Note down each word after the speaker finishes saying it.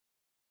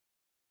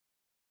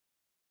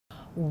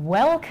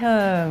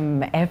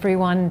Welcome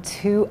everyone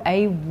to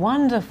a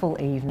wonderful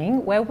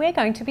evening where we're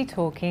going to be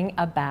talking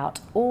about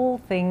all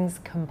things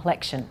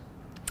complexion.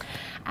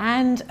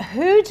 And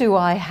who do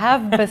I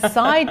have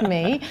beside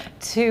me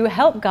to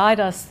help guide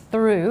us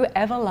through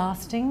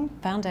Everlasting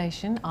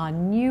Foundation, our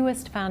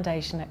newest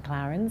foundation at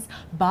Clarins,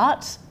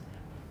 but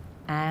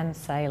and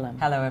Salem.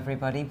 Hello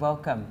everybody,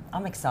 welcome.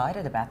 I'm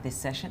excited about this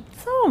session.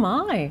 So am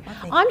I.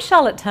 I'm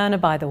Charlotte Turner,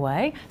 by the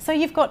way. So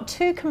you've got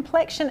two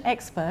complexion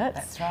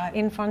experts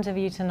in front of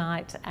you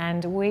tonight,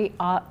 and we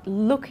are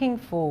looking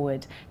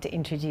forward to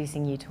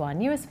introducing you to our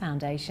newest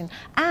foundation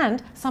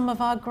and some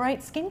of our great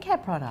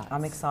skincare products.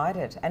 I'm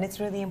excited, and it's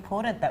really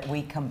important that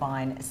we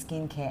combine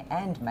skincare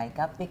and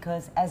makeup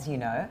because, as you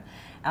know,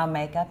 our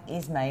makeup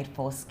is made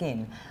for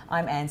skin.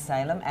 I'm Anne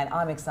Salem, and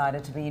I'm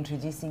excited to be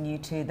introducing you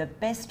to the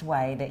best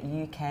way that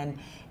you can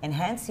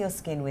enhance your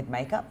skin with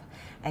makeup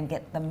and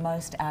get the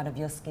most out of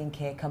your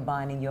skincare,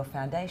 combining your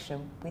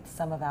foundation with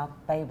some of our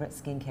favourite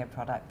skincare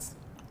products.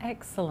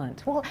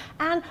 Excellent. Well,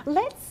 Anne,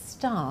 let's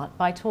start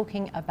by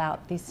talking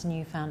about this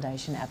new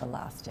foundation,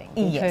 Everlasting.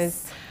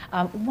 Because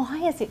why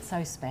is it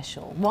so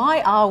special?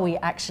 Why are we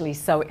actually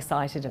so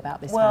excited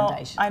about this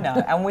foundation? I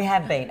know, and we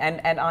have been.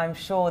 And I'm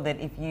sure that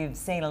if you've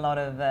seen a lot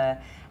of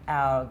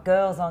our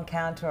girls on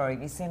counter, or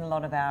if you've seen a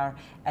lot of our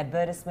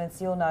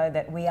advertisements, you'll know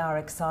that we are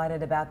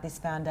excited about this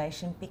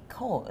foundation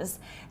because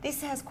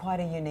this has quite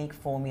a unique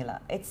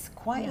formula. It's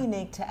quite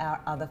unique to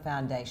our other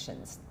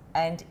foundations.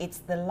 And it's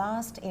the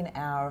last in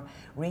our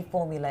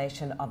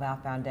reformulation of our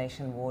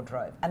foundation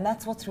wardrobe. And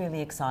that's what's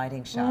really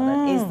exciting,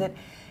 Charlotte, is that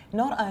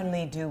not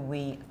only do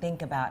we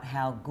think about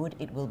how good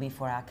it will be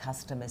for our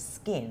customers'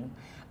 skin,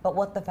 but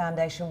what the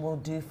foundation will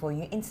do for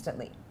you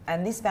instantly.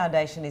 And this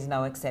foundation is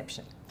no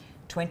exception.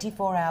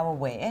 24-hour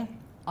wear.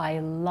 I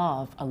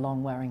love a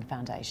long-wearing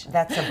foundation.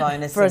 That's a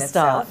bonus for in a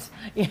start.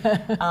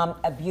 Itself.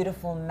 A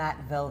beautiful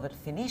matte velvet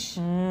finish,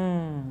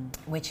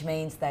 which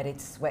means that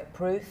it's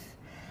sweat-proof,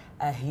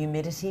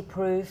 humidity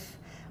proof,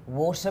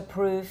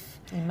 waterproof,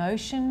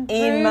 emotion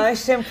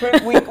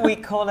proof. We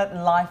call it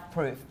life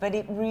proof, but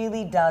it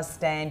really does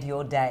stand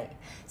your day.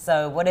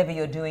 So whatever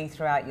you're doing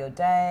throughout your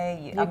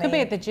day, you could be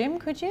at the gym,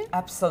 could you?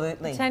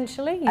 Absolutely,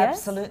 potentially, yes,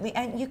 absolutely.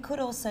 And you could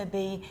also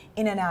be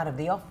in and out of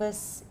the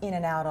office, in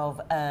and out of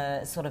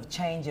a sort of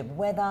change of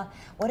weather.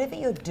 Whatever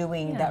you're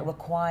doing that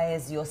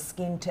requires your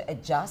skin to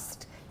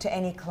adjust to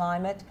any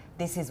climate,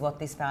 this is what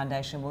this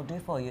foundation will do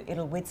for you.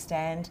 It'll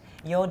withstand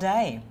your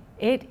day.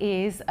 It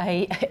is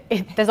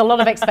there's a lot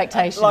of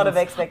expectations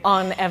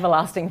on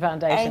Everlasting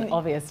Foundation, and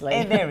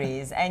obviously. There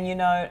is, and you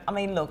know, I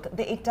mean, look,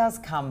 it does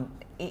come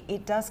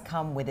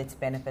with its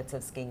benefits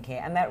of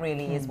skincare, and that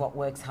really is what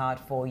works hard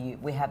for you.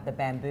 We have the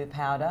bamboo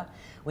powder,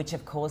 which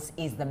of course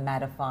is the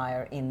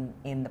mattifier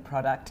in the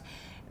product.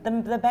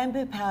 The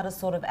bamboo powder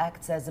sort of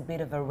acts as a bit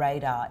of a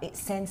radar. It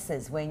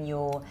senses when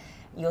your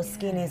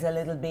skin is a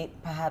little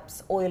bit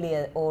perhaps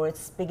oilier or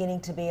it's beginning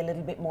to be a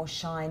little bit more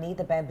shiny.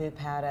 The bamboo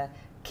powder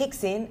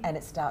kicks in and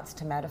it starts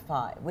to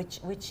mattify,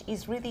 which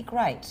is really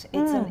great.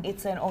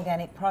 It's an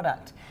organic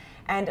product.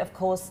 And of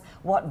course,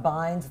 what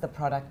binds the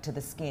product to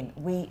the skin?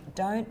 We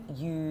don't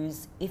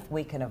use, if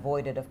we can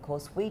avoid it, of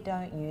course, we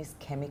don't use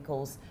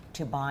chemicals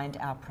to bind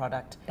our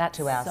product to our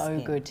skin. That's so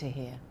good to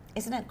hear.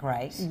 Isn't it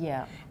great?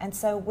 Yeah. And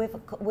so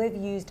we've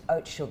used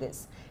oat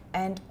sugars.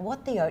 And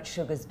what the oat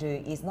sugars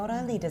do is not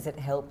only does it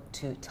help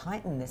to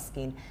tighten the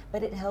skin,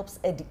 but it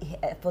helps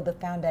for the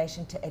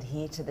foundation to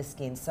adhere to the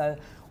skin. So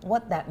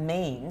what that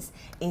means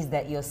is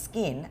that your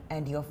skin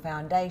and your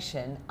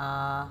foundation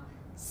are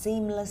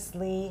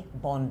seamlessly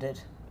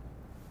bonded.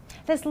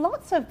 There's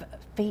lots of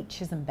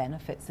features and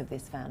benefits of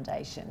this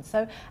foundation.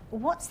 So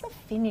what's the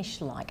finish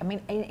like? I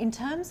mean, in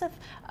terms of,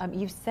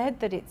 you've said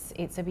that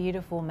it's a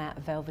beautiful matte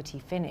velvety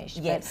finish.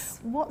 Yes.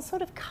 But what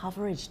sort of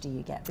coverage do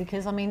you get?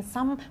 Because I mean,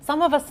 some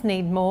of us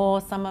need more,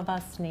 some of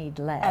us need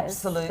less.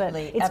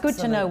 Absolutely. But it's good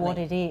to know what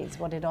it is,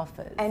 what it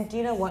offers. And do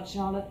you know what,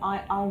 Charlotte?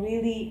 I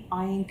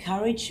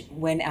encourage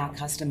when our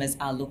customers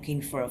are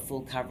looking for a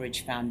full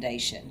coverage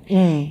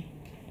foundation.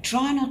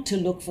 Try not to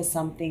look for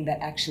something that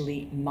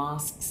actually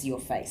masks your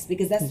face,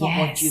 because that's not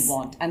what you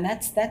want. And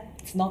that's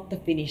not the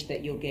finish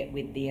that you'll get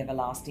with the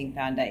Everlasting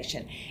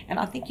Foundation. And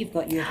I think you've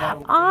got your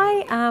bottle.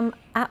 I am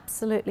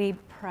absolutely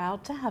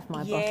proud to have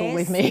my bottle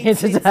with me here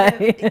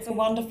today. It's a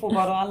wonderful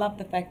bottle. I love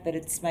the fact that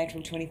it's made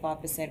from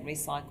 25%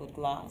 recycled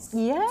glass.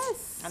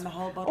 Yes. And the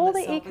whole bottle all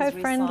the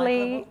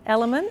eco-friendly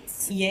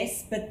elements.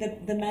 Yes, but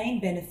the main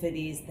benefit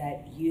is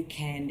that you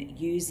can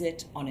use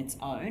it on its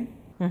own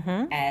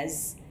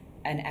as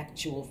an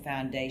actual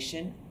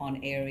foundation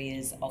on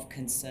areas of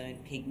concern,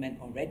 pigment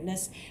or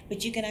redness,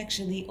 but you can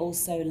actually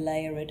also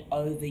layer it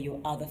over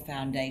your other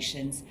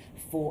foundations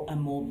for a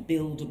more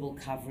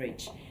buildable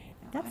coverage.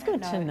 That's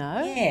good to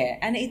know. Yeah,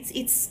 and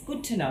it's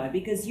good to know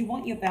because you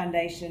want your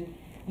foundation,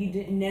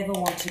 you never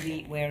want to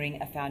be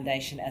wearing a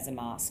foundation as a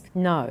mask.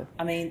 No.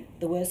 I mean,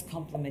 the worst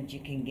compliment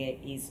you can get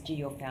is, gee,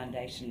 your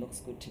foundation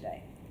looks good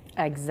today.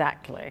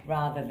 Exactly.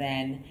 Rather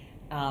than,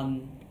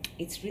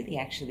 it's really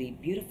actually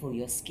beautiful,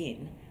 your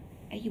skin,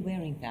 are you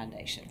wearing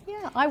foundation?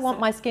 Yeah, I want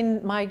my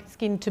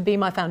skin to be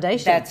my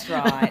foundation. That's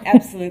right,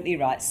 absolutely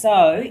right.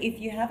 So if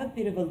you have a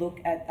bit of a look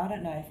at, I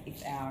don't know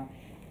if our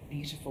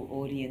beautiful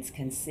audience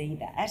can see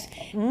that,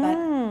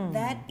 but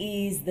that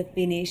is the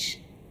finish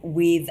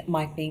with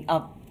my finger.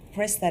 I've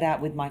pressed that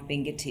out with my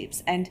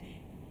fingertips, and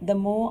the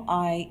more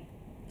I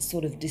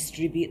sort of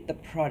distribute the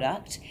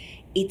product,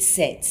 it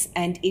sets,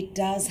 and it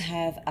does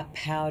have a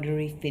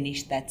powdery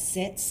finish that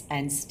sets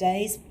and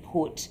stays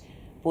put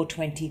for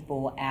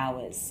 24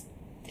 hours.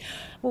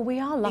 Well, we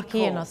are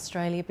lucky in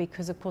Australia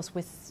because, of course,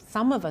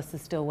 some of us are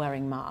still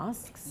wearing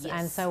masks,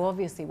 and so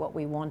obviously what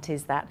we want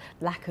is that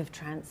lack of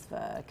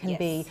transfer can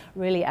be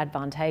really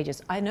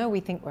advantageous. I know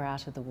we think we're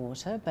out of the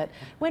water, but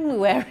when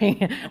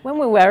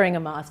we're wearing a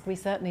mask, we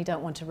certainly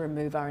don't want to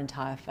remove our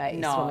entire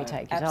face when we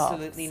take it off.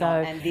 Absolutely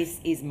not. And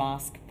this is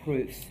mask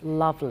proof.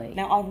 Lovely.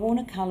 Now, I've worn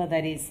a colour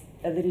that is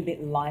a little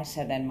bit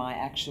lighter than my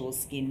actual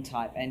skin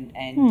type, and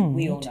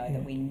we all know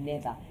that we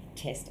never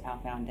test our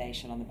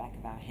foundation on the back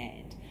of our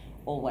hand,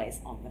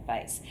 always on the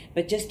face.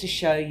 But just to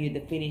show you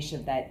the finish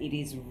of that, it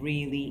is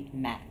really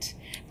matte,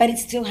 but it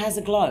still has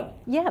a glow.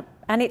 Yeah,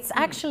 and it's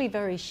actually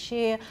very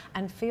sheer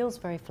and feels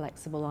very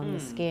flexible on the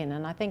skin.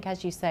 And I think,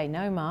 as you say,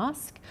 no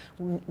mask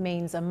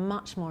means a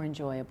much more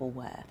enjoyable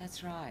wear.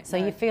 That's right. So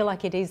you feel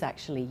like it is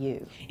actually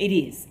you. It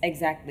is,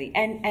 exactly.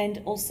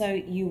 And also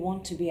you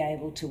want to be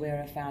able to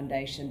wear a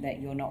foundation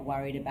that you're not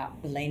worried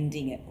about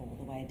blending it all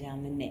the way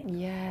down the neck.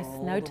 Yes,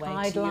 no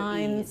tide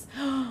lines.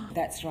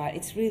 That's right.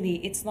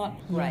 It's not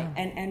great.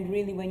 And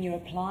really, when you're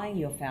applying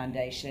your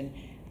foundation,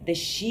 the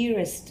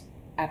sheerest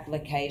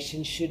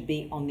application should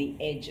be on the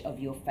edge of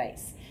your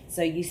face.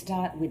 So you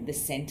start with the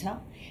center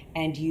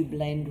and you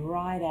blend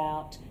right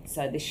out.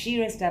 So the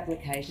sheerest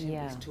application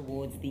is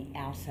towards the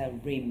outer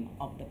rim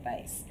of the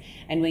face.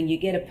 And when you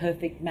get a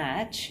perfect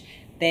match,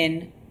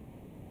 then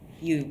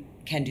you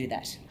can do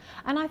that.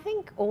 And I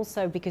think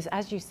also, because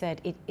as you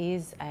said, it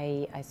is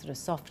a sort of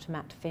soft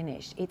matte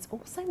finish, it's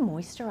also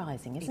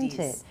moisturising, isn't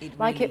it? It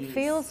like really it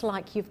feels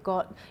like you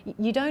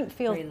don't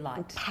feel very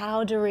light,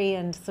 powdery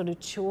and sort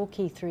of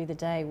chalky through the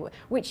day,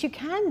 which you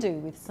can do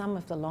with some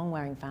of the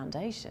long-wearing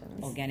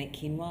foundations. Organic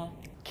quinoa.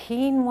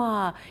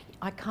 Quinoa,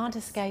 I can't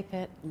escape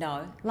it.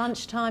 No.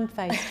 Lunchtime,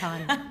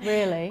 FaceTime,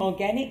 really.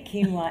 Organic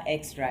quinoa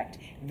extract,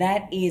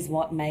 that is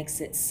what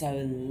makes it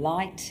so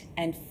light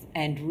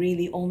and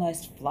really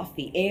almost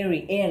fluffy,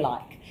 airy,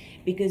 air-like,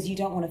 because you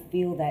don't want to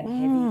feel that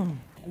heavy.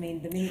 I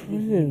mean, the minute you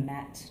hear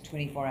matte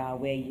 24-hour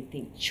wear, you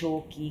think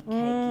chalky,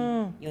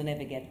 cakey. You'll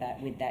never get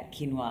that with that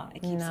quinoa.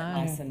 It keeps it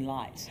nice and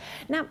light.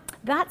 Now,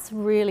 that's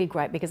really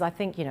great because I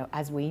think, you know,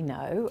 as we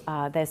know,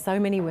 there's so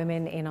many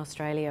women in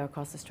Australia,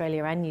 across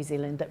Australia and New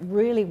Zealand, that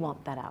really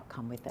want that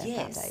outcome with their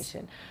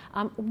foundation.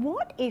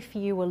 What if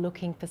you were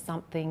looking for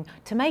something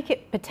to make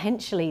it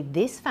potentially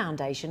this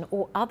foundation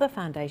or other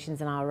foundations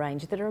in our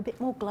range that are a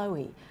bit more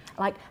glowy?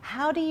 Like,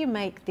 how do you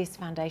make this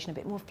foundation a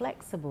bit more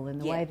flexible in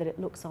the way that it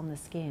looks on the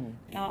skin?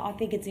 No, I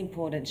think it's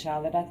important,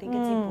 Charlotte. I think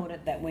it's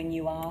important that when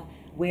you are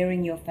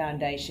wearing your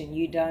foundation,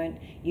 you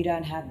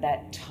don't have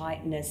that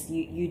tightness.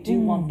 You do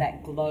want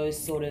that glow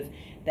sort of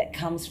that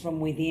comes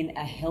from within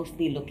a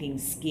healthy looking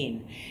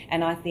skin.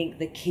 And I think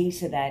the key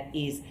to that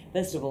is,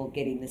 first of all,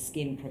 getting the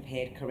skin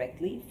prepared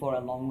correctly for a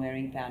long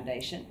wearing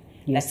foundation.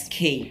 Yes. That's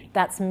key.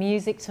 That's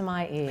music to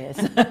my ears.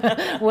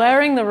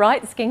 Wearing the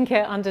right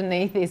skincare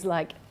underneath is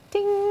like,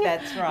 ding.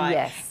 That's right.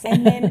 Yes.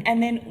 And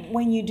then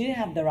when you do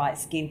have the right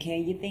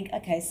skincare, you think,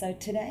 okay, so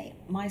today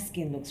my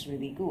skin looks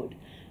really good.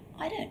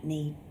 I don't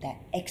need that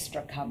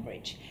extra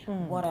coverage.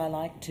 What I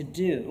like to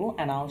do,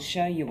 and I'll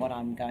show you what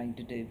I'm going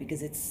to do,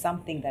 because it's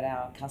something that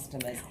our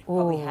customers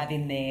probably have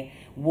in their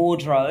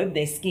wardrobe,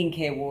 their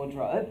skincare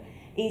wardrobe,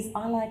 is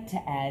I like to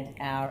add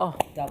our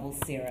double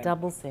serum.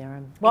 Double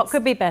serum. What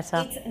could be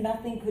better?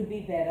 Nothing could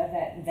be better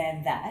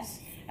than that.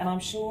 And I'm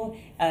sure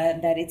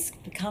that it's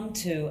come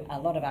to a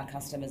lot of our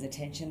customers'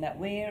 attention that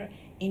we're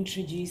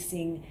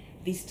introducing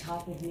this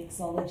type of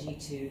mixology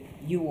to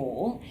you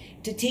all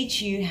to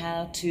teach you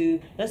how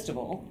to, first of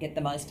all, get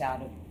the most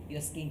out of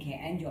your skincare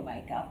and your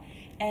makeup,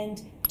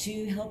 and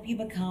to help you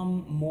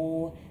become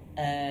more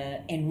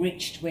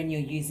enriched when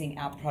you're using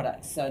our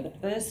products. So the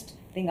first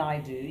thing I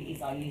do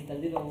is I use the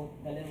little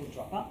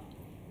dropper,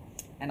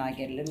 and I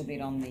get a little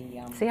bit on the...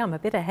 See, I'm a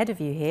bit ahead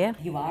of you here.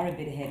 You are a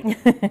bit ahead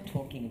of me,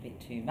 talking a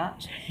bit too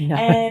much. No.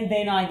 And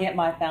then I get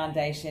my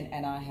foundation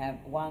and I have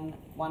one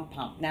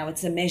pump. Now,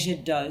 it's a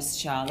measured dose,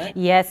 Charlotte.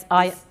 Yes,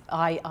 I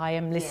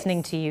am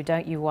listening to you,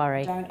 don't you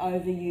worry. Don't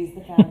overuse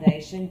the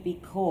foundation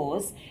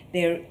because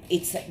there's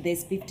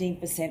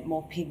 15%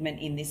 more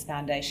pigment in this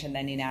foundation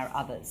than in our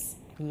others.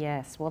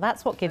 Yes, well,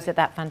 that's what gives it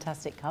that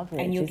fantastic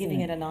coverage. And you're isn't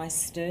giving it it a nice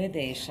stir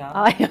there,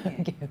 Charlotte. I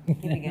am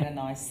Giving it a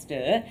nice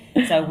stir.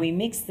 So we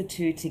mix the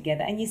two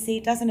together, and you see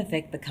it doesn't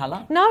affect the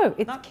colour. No,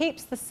 it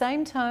keeps the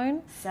same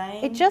tone.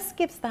 Same. It just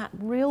gives that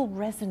real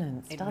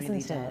resonance, doesn't really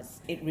it? does.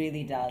 It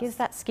really does. Gives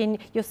that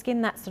your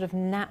skin that sort of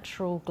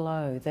natural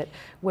glow that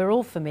we're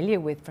all familiar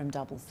with from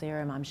double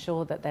serum. I'm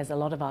sure that there's a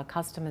lot of our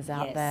customers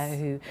out there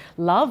who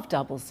love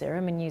double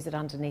serum and use it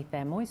underneath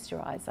their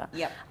moisturiser.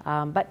 Yep.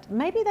 But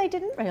maybe they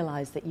didn't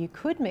realise that you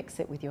could mix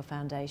it with your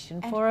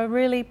foundation for a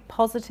really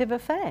positive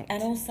effect.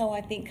 And also,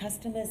 I think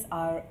customers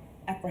are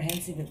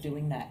apprehensive of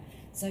doing that.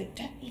 So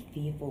don't be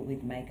fearful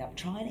with makeup.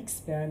 Try and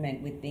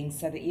experiment with things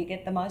so that you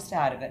get the most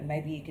out of it.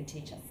 Maybe you can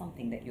teach us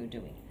something that you're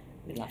doing.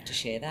 We'd love to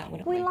share that,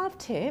 wouldn't we? We love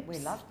tips. We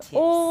love tips.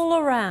 All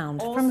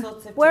around, All from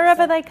sorts of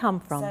wherever tips. they come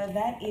from. So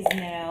that is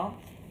now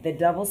the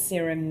double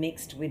serum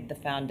mixed with the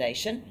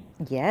foundation.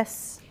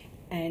 Yes.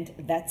 And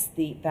that's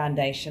the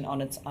foundation on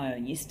its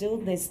own.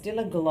 There's still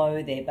a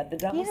glow there, but the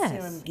double Yes.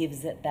 serum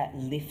gives it that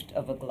lift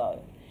of a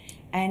glow.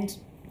 And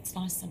it's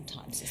nice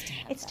sometimes just to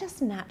have It's that.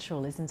 just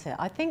natural, isn't it?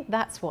 I think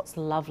that's what's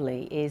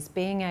lovely, is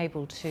being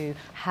able to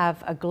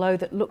have a glow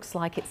that looks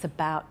like it's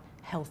about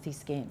healthy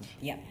skin.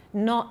 Yeah.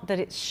 Not that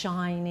it's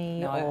shiny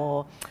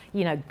No.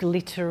 or,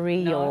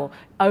 glittery No. or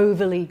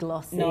overly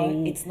glossy.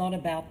 No, it's not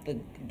about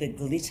the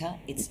glitter,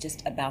 it's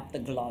just about the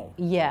glow.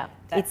 Yeah,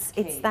 That's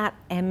it's key. that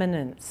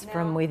eminence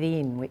from Now-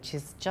 within, which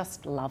is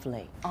just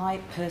lovely. I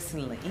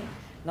personally,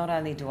 not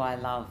only do I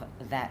love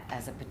that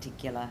as a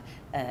particular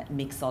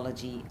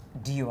mixology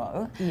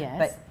duo, Yes.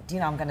 but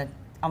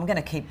I'm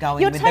gonna keep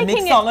going You're with the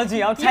taking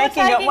mixology. I'm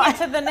taking it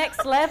to the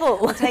next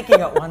level. I'm taking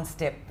it one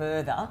step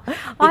further. I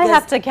because-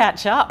 have to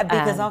catch up.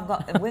 Because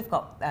Anne. we've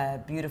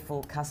got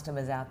beautiful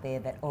customers out there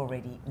that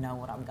already know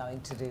what I'm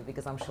going to do,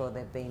 because I'm sure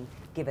they've been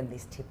given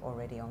this tip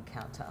already on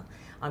counter.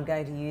 I'm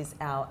going to use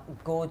our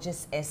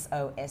gorgeous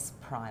SOS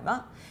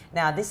primer.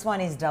 Now this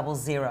one is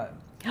 00.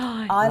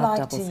 I love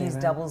like to use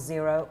 00.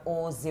 00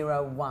 or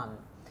 01.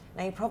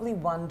 Now you're probably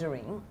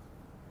wondering,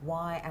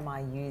 why am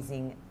I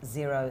using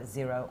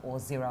 00 or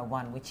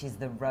 01, which is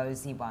the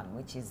rosy one,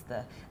 which is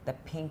the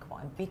pink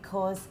one?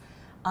 Because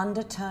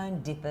undertone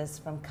differs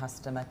from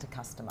customer to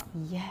customer.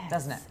 Yes.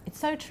 Doesn't it? It's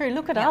so true.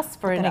 Look at Yeah, us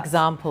for look an at us.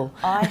 example.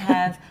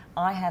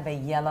 I have a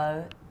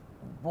yellow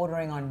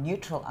bordering on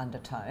neutral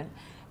undertone,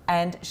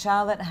 and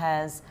Charlotte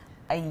has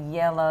a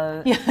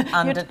yellow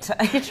undertone.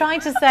 You're trying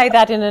to say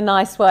that in a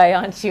nice way,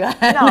 aren't you,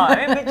 Anne?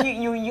 No, but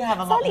you have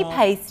a lot Slightly more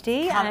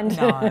pasty and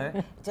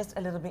no, just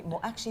a little bit more,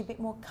 actually a bit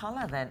more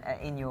colour than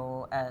in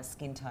your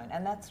skin tone,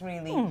 and that's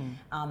really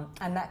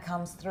and that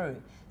comes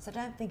through. So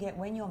don't forget,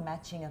 when you're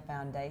matching a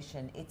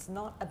foundation, it's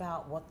not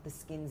about what the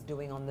skin's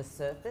doing on the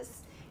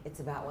surface, it's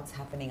about what's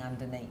happening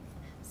underneath.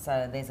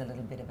 So there's a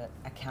little bit of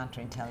a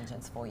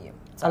counterintelligence for you.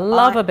 So I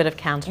love a bit of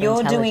counterintelligence.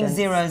 You're doing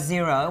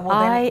 00. Well,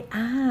 I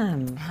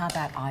then am. how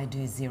about I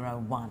do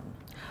 01?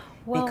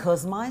 Well-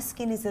 Because my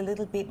skin is a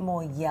little bit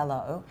more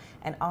yellow,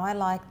 and I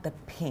like the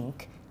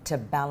pink to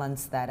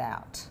balance that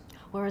out.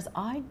 Whereas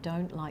I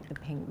don't like the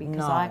pink, because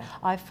No.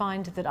 I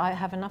find that I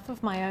have enough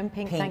of my own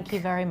pink, thank you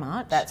very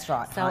much. That's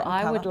right, So heightened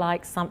I would colour.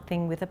 like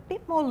something with a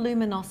bit more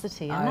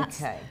luminosity, and that's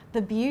Okay.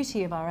 the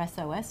beauty of our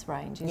SOS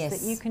range, is Yes.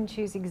 that you can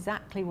choose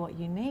exactly what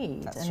you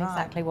need That's and right.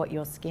 exactly what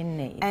your skin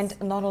needs. And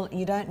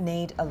you don't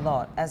need a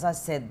lot. As I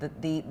said,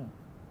 the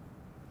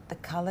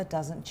colour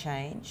doesn't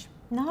change.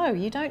 no,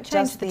 you don't change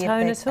Just the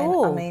tone effect. at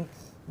all.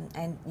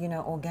 And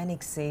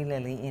organic sea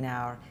lily in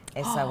our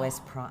SOS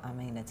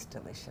prime, it's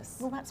delicious.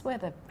 Well, that's where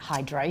the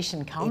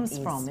hydration comes is.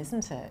 from,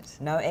 isn't it?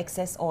 No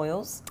excess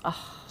oils,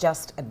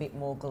 just a bit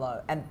more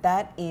glow. And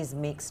that is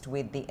mixed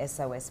with the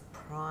SOS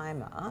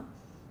primer.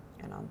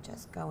 And I'm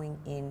just going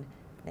in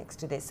next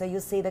to this. So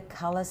you'll see the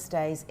colour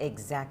stays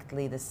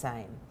exactly the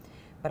same.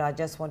 But I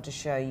just want to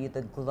show you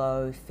the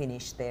glow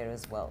finish there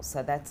as well.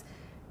 So that's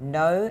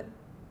no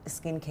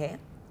skincare,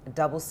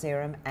 double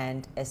serum,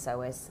 and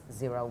SOS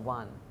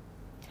 01.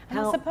 And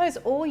I suppose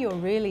all you're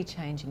really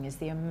changing is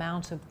the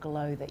amount of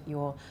glow that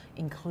you're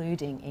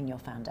including in your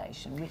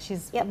foundation, which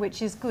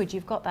is good.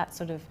 You've got that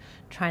sort of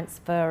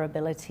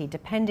transferability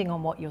depending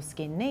on what your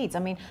skin needs. I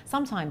mean,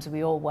 sometimes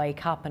we all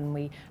wake up and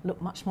we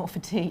look much more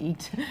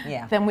fatigued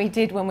than we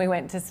did when we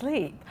went to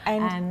sleep.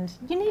 And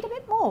you need a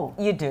bit more.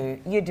 You do.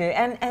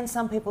 And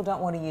some people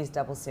don't want to use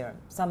double serum.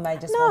 Some may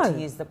just want to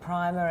use the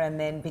primer, and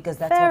then, because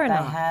that's Fair what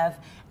enough. they have,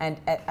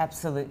 and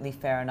absolutely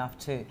fair enough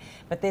too.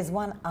 But there's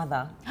one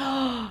other.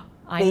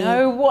 I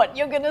know what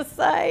you're going to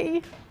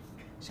say.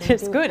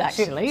 It's good,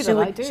 actually, that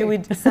I do. Should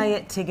we say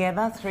it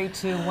together? 3,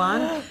 2,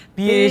 1.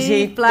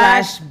 Beauty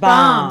Flash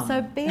Balm.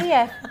 So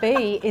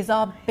BFB is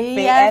our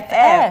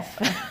BFF.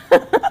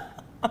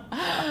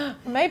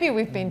 Maybe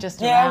we've been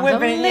just around a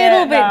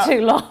little bit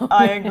too long.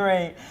 I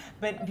agree.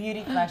 But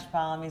Beauty Flash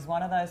Balm is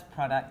one of those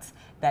products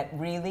that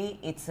really,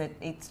 it's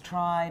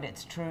tried,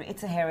 it's true,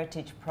 it's a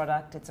heritage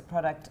product. It's a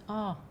product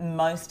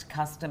most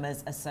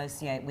customers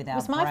associate with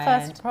our brand. It was my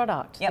first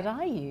product that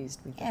I used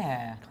with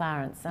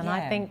Clarins, and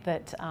I think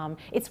that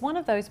it's one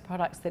of those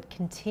products that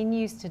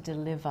continues to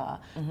deliver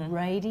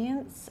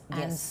radiance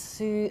and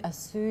a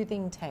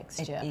soothing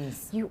texture. It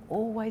is. You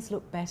always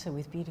look better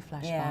with Beauty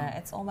Flash Balm. Yeah,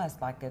 it's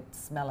almost like a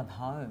smell of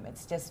home.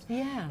 It's just,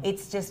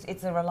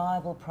 it's a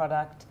reliable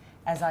product.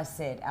 As I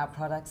said, our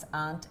products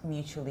aren't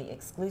mutually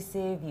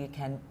exclusive. You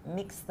can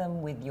mix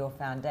them with your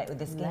with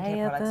the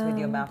skincare products,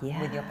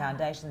 with your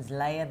foundations,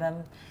 layer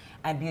them,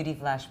 and Beauty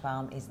Flash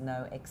Balm is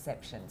no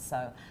exception.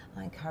 So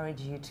I encourage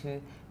you to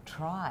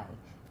try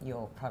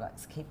your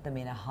products, keep them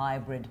in a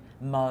hybrid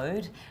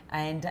mode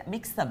and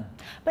mix them.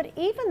 But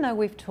even though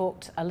we've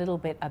talked a little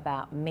bit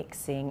about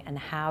mixing and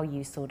how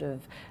you sort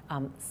of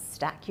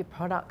stack your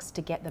products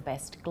to get the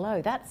best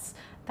glow, that's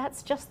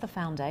just the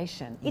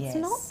foundation. It's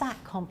not that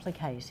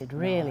complicated,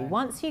 really. No.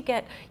 Once you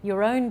get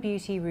your own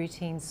beauty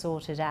routine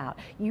sorted out,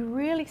 you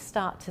really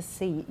start to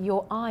see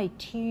your eye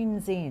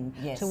tunes in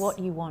to what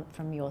you want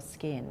from your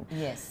skin.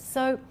 Yes.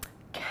 So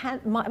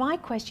my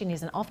question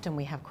is, and often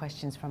we have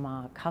questions from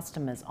our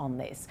customers on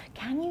this,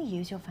 can you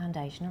use your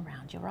foundation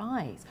around your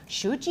eyes?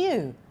 Should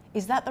you?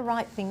 Is that the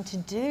right thing to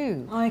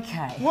do?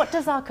 Okay. What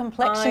does our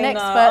complexion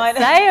expert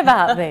say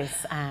about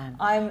this, Anne?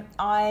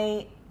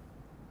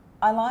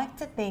 I like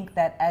to think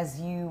that as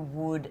you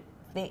would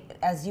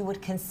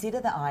consider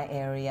the eye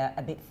area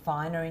a bit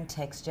finer in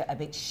texture, a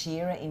bit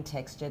sheerer in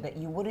texture, that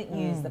you wouldn't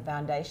use the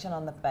foundation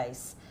on the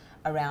face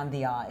around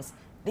the eyes.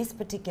 This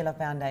particular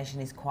foundation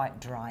is quite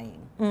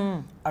drying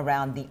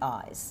around the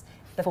eyes.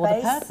 The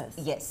purpose?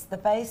 Yes, the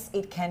face,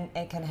 it can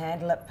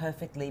handle it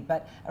perfectly,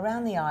 but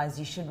around the eyes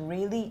you should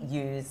really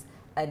use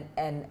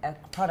a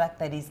product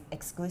that is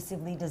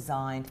exclusively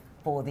designed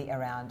for the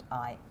around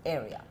eye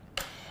area.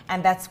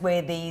 And that's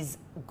where these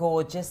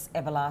gorgeous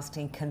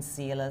everlasting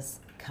concealers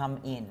come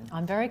in.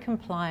 I'm very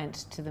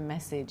compliant to the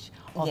message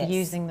of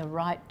using the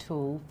right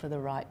tool for the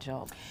right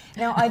job.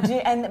 Now I do,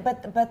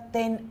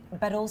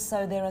 but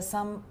also there are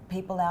some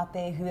people out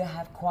there who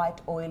have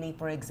quite oily,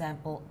 for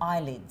example,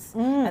 eyelids,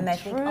 and they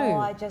think, oh,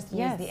 I just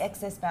use the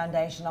excess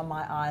foundation on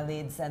my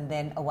eyelids and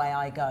then away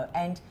I go.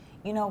 And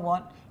you know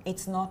what?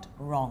 It's not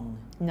wrong.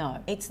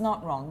 No, it's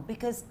not wrong,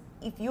 because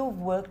if you've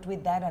worked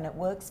with that and it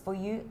works for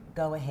you,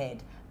 go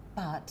ahead.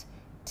 But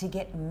to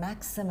get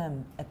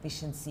maximum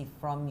efficiency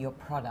from your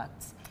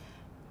products,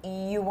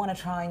 you want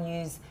to try and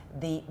use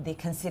the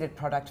considered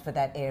product for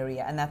that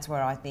area, and that's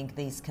where I think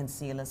these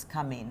concealers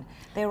come in.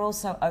 They're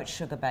also oat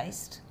sugar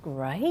based.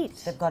 Great.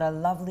 They've got a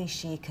lovely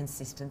sheer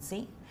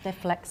consistency. They're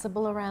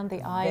flexible around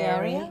the eye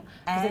area,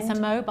 because it's a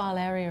mobile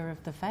area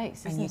of the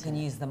face. And you can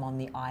use them on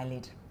the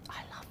eyelid.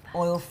 I love that.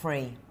 Oil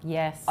free.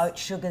 Yes. Oat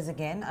sugars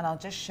again, and I'll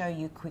just show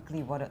you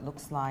quickly what it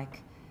looks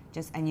like.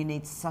 And you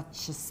need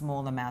such a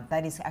small amount.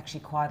 That is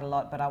actually quite a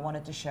lot, but I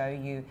wanted to show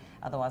you,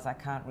 otherwise I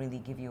can't really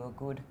give you a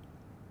good.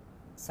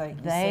 So you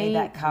see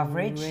that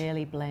coverage? They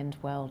really blend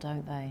well,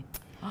 don't they?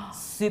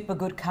 Super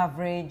good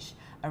coverage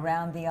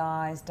around the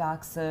eyes,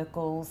 dark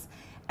circles.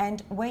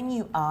 And when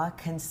you are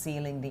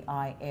concealing the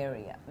eye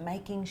area,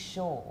 making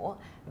sure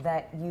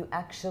that you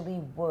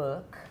actually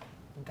work,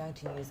 I'm going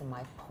to use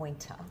my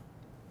pointer,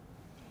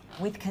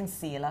 with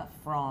concealer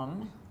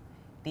from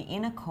the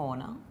inner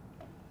corner,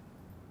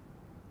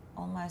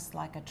 almost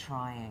like a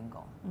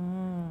triangle.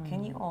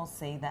 Can you all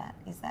see that?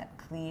 Is that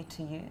clear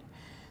to you?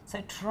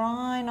 So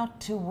try not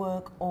to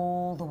work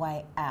all the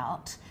way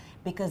out,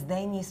 because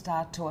then you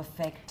start to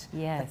affect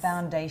the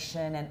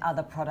foundation and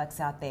other products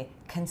out there.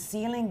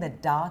 Concealing the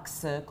dark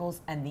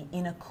circles and the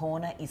inner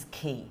corner is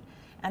key.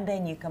 And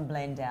then you can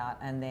blend out,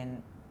 and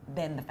then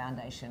the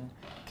foundation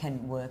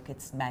can work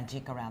its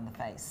magic around the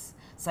face.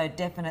 So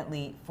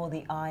definitely for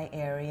the eye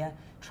area,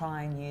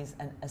 try and use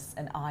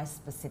an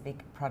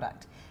eye-specific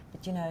product.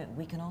 But you know,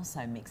 we can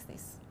also mix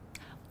this.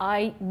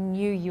 I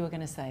knew you were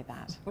going to say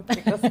that.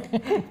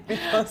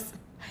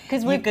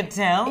 Because you could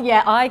tell?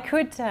 Yeah, I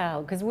could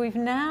tell, because we've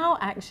now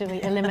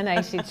actually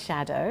eliminated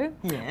shadow.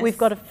 Yes. We've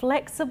got a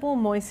flexible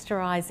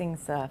moisturising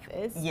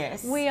surface.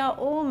 Yes. We are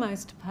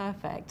almost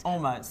perfect.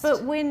 Almost.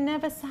 But we're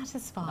never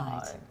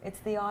satisfied. No, it's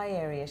the eye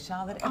area,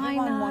 Charlotte.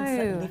 Everyone wants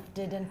it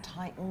lifted and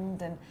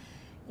tightened, and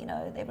you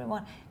know,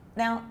 everyone.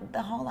 Now,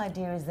 the whole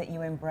idea is that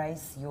you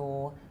embrace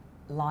your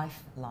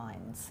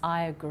lifelines.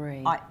 I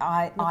agree.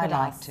 I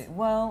like to.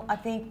 Well, I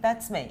think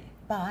that's me.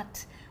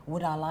 But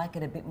would I like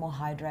it a bit more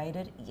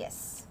hydrated?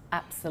 Yes.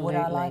 Absolutely.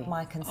 Would I like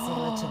my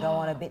concealer to go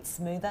on a bit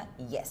smoother?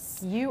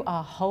 Yes. You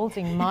are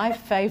holding my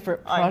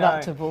favourite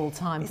product of all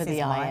time for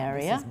the eye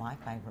area. This is my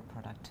favourite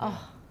product too.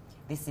 Oh.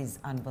 This is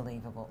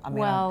unbelievable. I mean,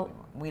 well,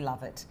 we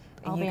love it.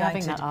 I'll be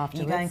having that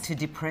afterwards. You're going to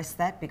depress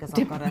that, because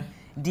I've got to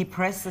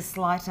depress a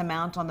slight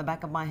amount on the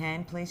back of my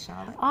hand, please,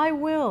 Charlotte? I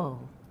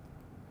will.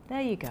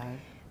 There you go.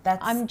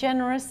 I'm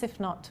generous, if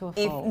not to a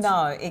fault.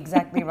 No,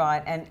 exactly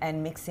right.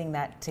 And mixing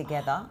that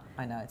together,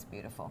 I know it's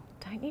beautiful.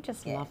 Don't you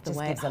just Yeah, love the just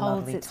way it gives a holds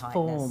lovely its tightness.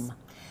 form?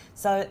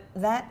 So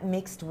that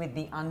mixed with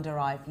the under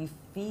eye, if you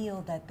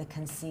feel that the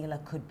concealer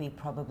could be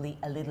probably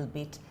a little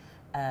bit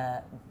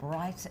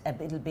bright, a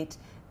little bit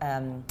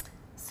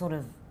sort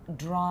of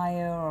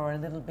drier or a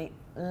little bit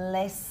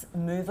less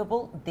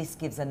movable, this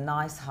gives a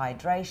nice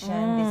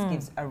hydration. This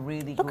gives a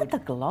really good... Look at the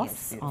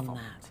gloss on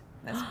that.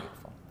 That's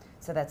beautiful.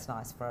 So that's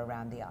nice for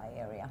around the eye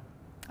area.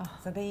 Oh.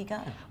 So there you go.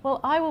 Well,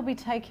 I will be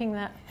taking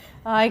that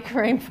eye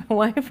cream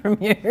away from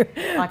you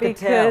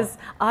because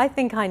I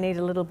think I need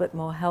a little bit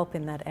more help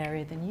in that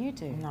area than you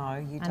do. No,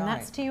 you don't. And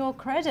that's to your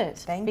credit.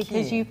 Thank you.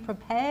 Because you've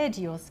prepared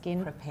your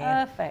skin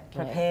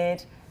perfectly.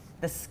 Prepared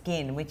the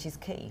skin, which is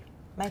key.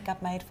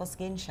 Makeup made for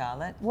skin,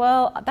 Charlotte.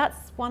 Well,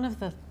 that's one of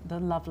the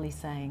lovely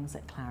sayings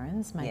at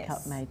Clarins, makeup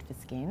Yes. made for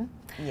skin.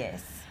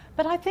 Yes.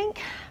 But I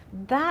think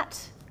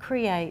that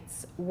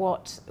creates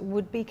what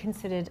would be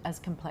considered as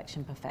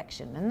complexion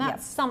perfection, and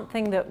that's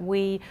something that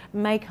we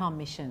make our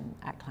mission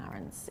at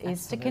Clarins,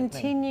 is to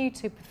continue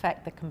to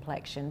perfect the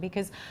complexion,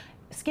 because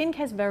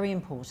skincare is very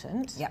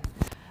important. Yep.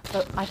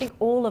 But I think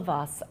all of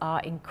us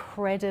are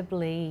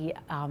incredibly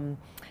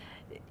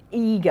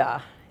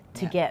eager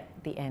to get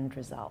the end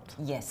result.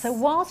 Yes. So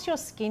whilst your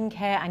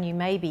skincare, and you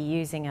may be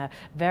using a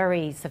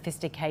very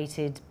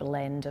sophisticated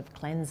blend of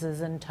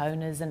cleansers and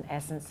toners and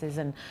essences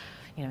and,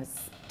 you know,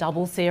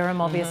 double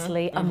serum,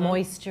 obviously, a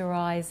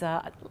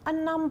moisturizer, a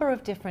number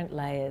of different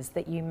layers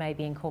that you may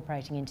be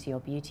incorporating into your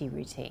beauty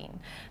routine.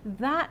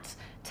 That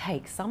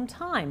takes some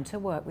time to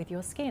work with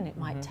your skin. It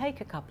might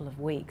take a couple of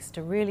weeks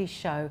to really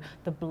show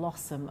the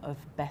blossom of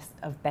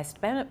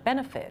best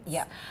benefits.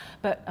 Yeah.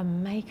 But a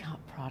makeup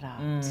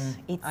product,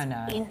 it's I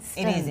know.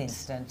 instant. It is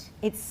instant.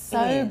 It's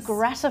so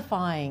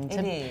gratifying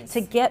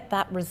to get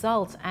that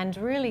result, and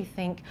really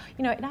think,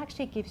 you know, it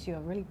actually gives you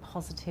a really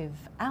positive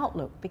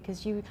outlook,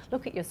 because you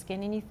look at your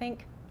skin and you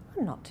think,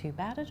 I'm not too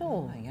bad at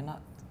all. No, you're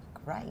not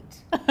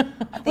great.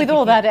 With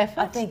all that effort.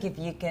 I think if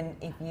you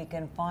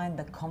can find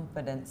the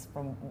confidence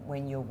from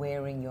when you're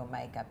wearing your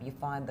makeup, you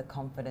find the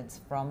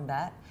confidence from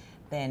that,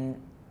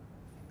 then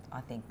I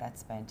think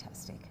that's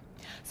fantastic.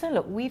 So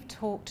look, we've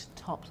talked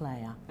top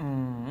layer.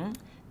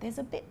 There's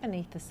a bit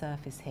beneath the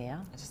surface here,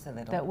 just a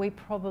little, that we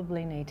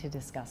probably need to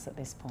discuss at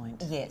this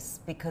point. Yes,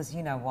 because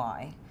you know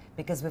why?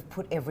 Because we've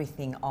put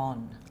everything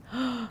on.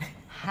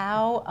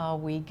 How are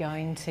we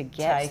going to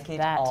get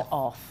that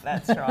off?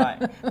 That's right.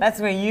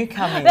 That's where you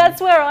come in.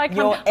 That's where I come.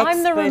 Your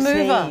I'm the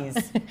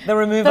remover. The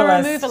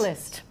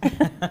removalist. The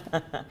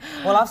removalist.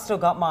 Well, I've still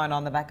got mine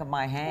on the back of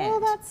my hand.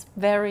 Well, that's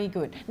very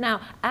good.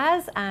 Now,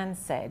 as Anne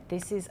said,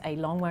 this is a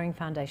long-wearing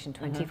foundation,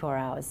 24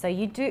 hours. So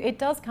you do. It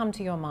does come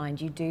to your mind.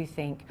 You do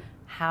think,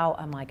 how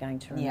am I going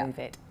to remove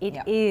it? It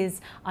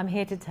is, I'm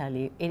here to tell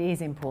you, it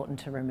is important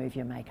to remove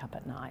your makeup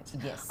at night.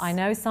 Yes. I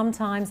know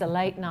sometimes a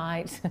late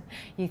night,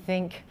 you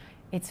think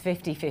it's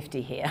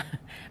 50-50 here,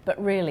 but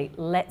really,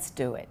 let's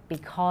do it,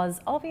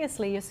 because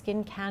obviously your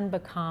skin can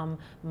become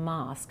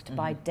masked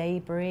by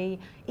debris,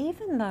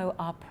 even though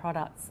our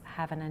products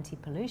have an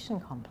anti-pollution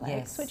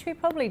complex, which we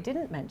probably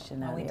didn't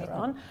mention earlier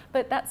on,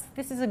 but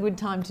this is a good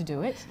time to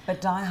do it.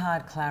 But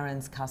die-hard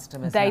Clarins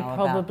customers they know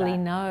probably about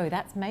that. know.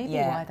 That's maybe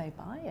why they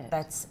buy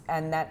it.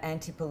 And that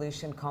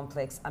anti-pollution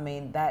complex, I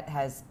mean, that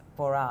has,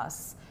 for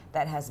us,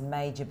 that has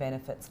major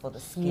benefits for the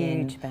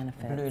skin. Huge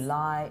benefits. Blue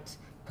light,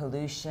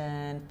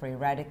 pollution, free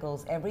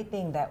radicals,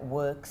 everything that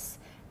works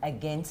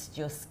against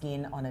your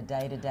skin on a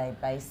day-to-day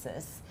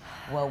basis.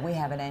 Well, we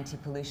have an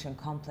anti-pollution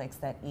complex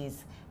that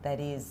is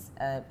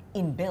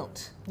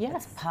inbuilt.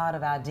 Yes. It's part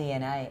of our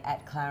DNA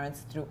at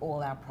Clarins through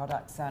all our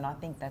products. So, and I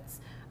think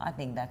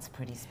that's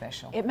pretty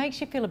special. It makes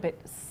you feel a bit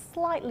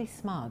slightly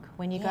smug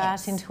when you go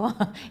out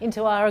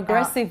into our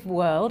aggressive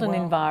world and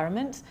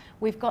environment.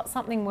 We've got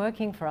something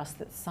working for us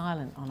that's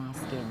silent on our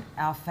skin.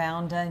 Our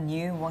founder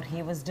knew what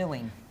he was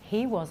doing.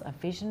 He was a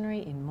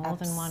visionary in more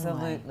than one way.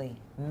 Absolutely.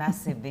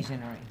 Massive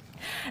visionary.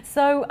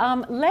 So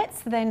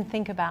let's then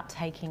think about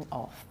taking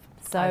off.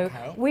 So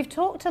we've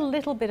talked a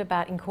little bit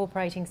about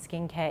incorporating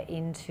skincare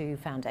into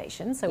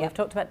foundation. So we've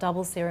talked about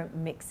double serum,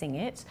 mixing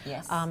it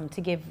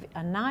to give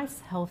a nice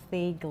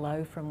healthy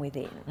glow from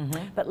within.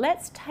 But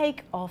let's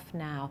take off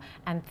now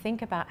and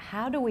think about,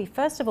 how do we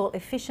first of all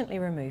efficiently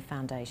remove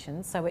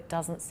foundation so it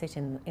doesn't sit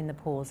in the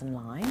pores and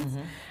lines,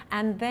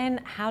 and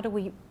then how do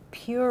we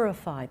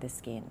purify the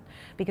skin?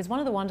 Because one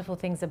of the wonderful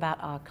things about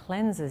our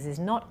cleansers is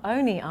not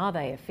only are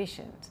they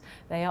efficient,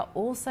 they are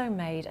also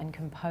made and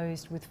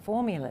composed with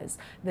formulas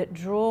that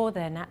draw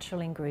their natural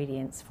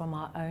ingredients from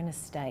our own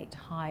estate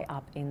high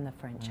up in the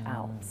French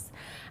Alps.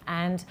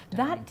 And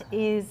that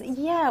is,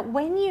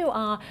 when you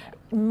are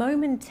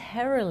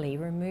momentarily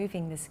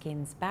removing the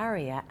skin's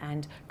barrier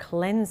and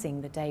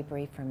cleansing the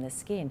debris from the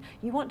skin,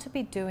 you want to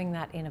be doing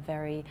that in a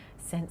very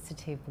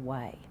sensitive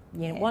way.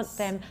 You want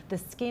the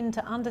skin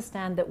to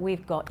understand that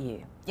we've got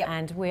you,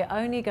 and we're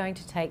only going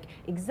to take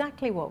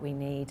exactly what we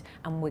need,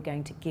 and we're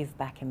going to give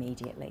back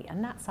immediately,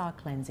 and that's our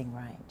cleansing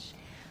range.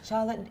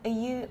 Charlotte, are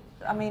you?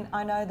 I mean,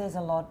 I know there's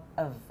a lot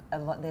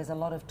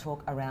of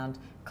talk around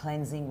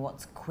cleansing.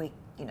 What's quick?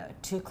 You know,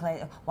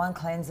 one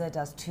cleanser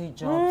does 2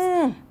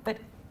 jobs, but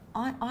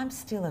I'm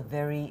still a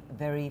very,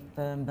 very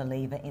firm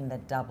believer in the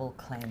double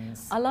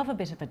cleanse. I love a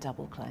bit of a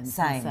double cleanse.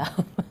 Same,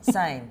 myself.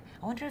 same.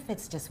 I wonder if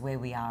it's just where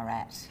we are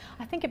at.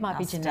 I think it might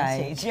be Stage.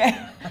 genetic.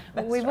 Yeah,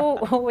 We've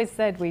always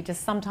said we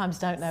just sometimes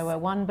don't know where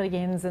one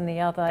begins and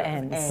the other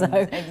ends.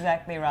 So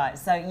exactly right.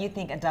 So you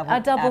think a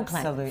double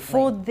cleanse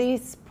for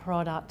this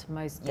product,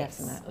 most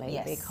definitely,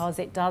 yes. because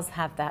it does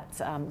have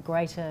that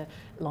greater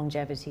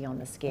longevity on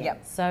the skin.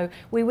 Yep. So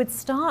we would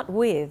start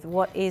with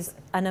what is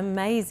an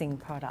amazing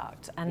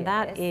product, and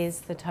that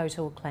is the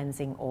Total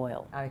Cleansing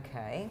Oil.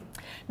 Okay.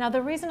 Now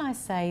the reason I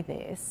say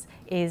this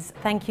is,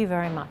 thank you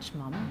very much,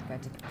 Mum. I'm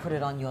going to put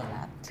it on your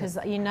lap. Because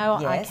you know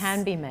I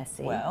can be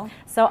messy. Well.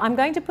 So I'm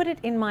going to put it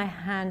in my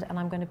hand and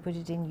I'm going to put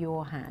it in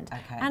your hand.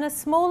 Okay. And a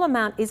small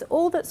amount is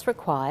all that's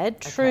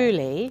required,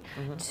 truly,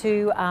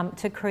 to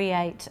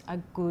create a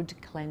good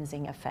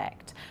cleansing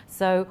effect.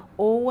 So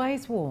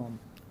always warm.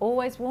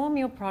 Always warm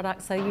your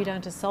product so you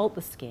don't assault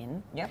the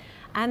skin. Yep.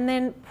 And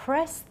then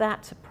press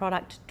that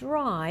product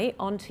dry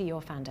onto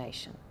your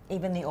foundation.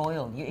 Even the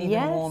oil, you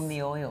even warm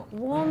the oil.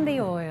 Warm the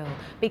oil,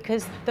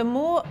 because the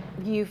more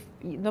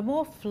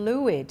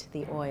fluid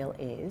the oil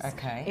is,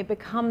 it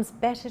becomes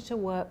better to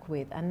work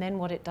with, and then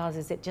what it does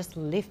is it just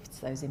lifts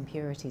those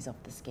impurities off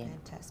the skin.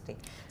 Fantastic.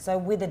 So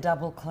with a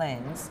double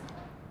cleanse,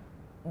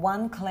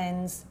 one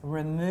cleanse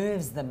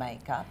removes the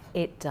makeup.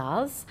 It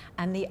does,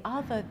 and the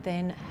other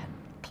then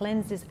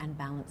cleanses and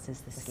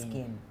balances the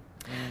skin.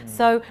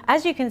 So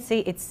as you can see,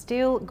 it's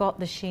still got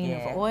the sheen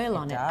of oil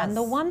on it. And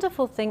the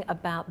wonderful thing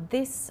about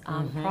this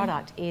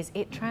product is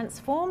it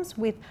transforms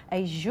with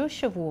a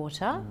zhuzh of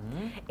water.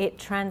 It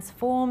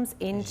transforms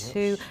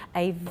into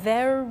a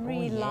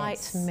very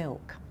light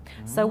milk.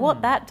 So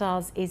what that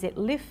does is it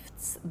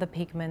lifts the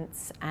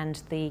pigments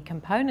and the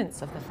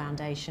components of the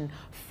foundation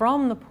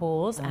from the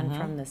pores and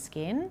from the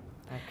skin.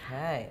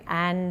 Okay.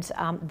 And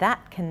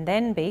that can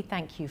then be,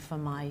 thank you for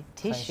my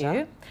tissue,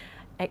 pleasure.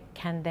 It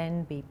can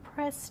then be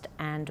pressed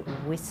and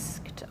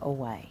whisked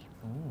away.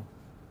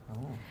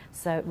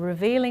 So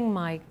revealing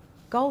my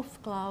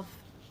golf glove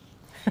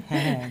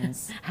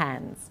hands.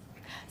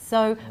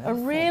 So a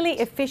really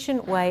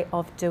efficient way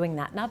of doing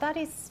that. Now that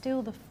is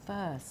still the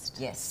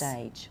first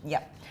stage.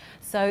 Yep.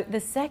 So the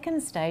second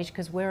stage,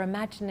 because we're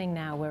imagining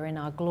now we're in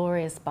our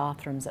glorious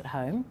bathrooms at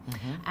home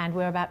and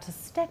we're about to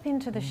step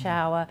into the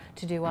shower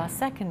to do our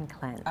second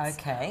cleanse.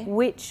 Okay.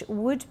 Which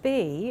would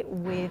be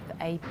with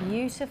a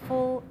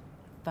beautiful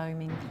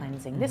foaming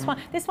cleansing. This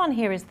one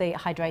here is the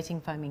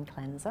hydrating foaming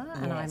cleanser,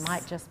 and I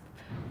might just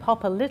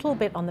pop a little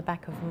bit on the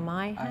back of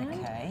my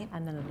hand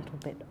and then a little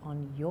bit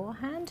on your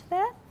hand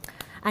there.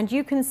 And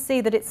you can see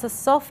that it's a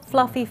soft,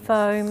 fluffy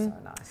foam,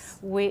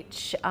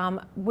 which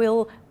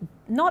will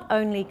not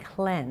only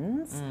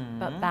cleanse,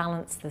 but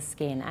balance the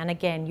skin. And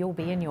again, you'll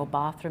be in your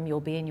bathroom, you'll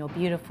be in your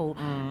beautiful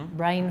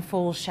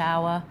rainfall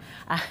shower,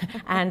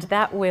 and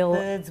that will...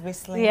 Birds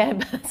whistling. Yeah,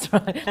 that's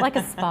right, like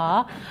a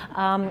spa.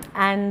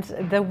 And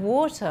the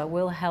water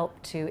will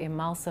help to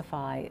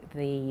emulsify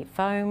the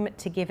foam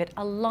to give it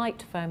a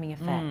light foamy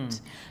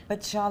effect.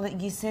 But Charlotte,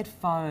 you said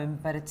foam,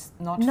 but it's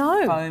not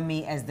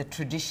foamy as the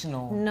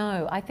traditional.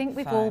 No, I think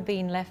we've all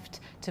been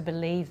left to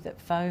believe that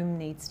foam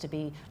needs to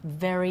be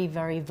very,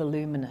 very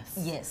voluminous.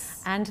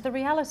 Yes. And the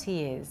reality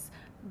is,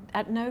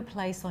 at no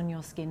place on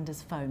your skin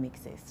does foam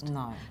exist.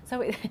 No.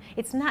 So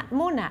it's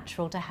more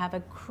natural to have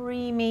a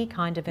creamy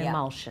kind of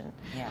emulsion.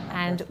 Yeah,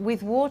 and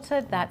with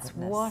water, that's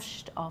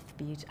washed off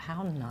beautifully.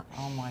 How nuts.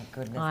 Oh my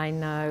goodness. I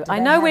know. I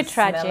know we're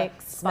tragic.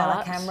 Smell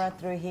a camera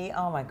through here.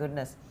 Oh my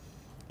goodness.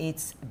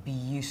 It's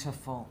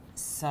beautiful.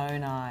 So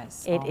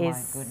nice. It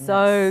is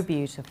so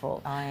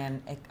beautiful.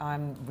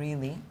 I'm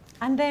really...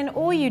 And then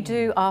all you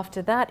do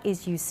after that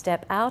is you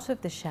step out of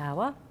the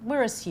shower.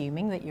 We're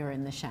assuming that you're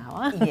in the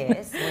shower.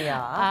 Yes, we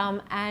are.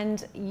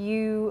 And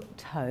you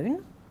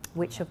tone,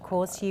 which of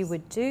course you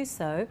would do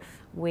so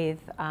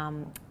with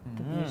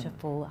the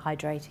beautiful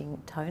hydrating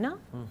toner,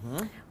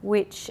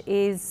 which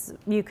is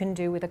you can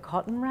do with a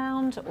cotton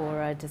round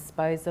or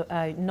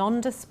a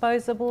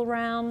non-disposable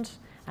round.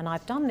 And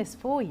I've done this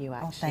for you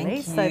actually. Oh, thank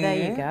you. So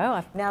there you go.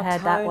 I've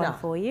prepared that one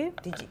for you.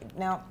 Did you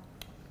now?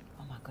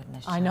 Oh my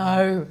goodness. I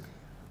know.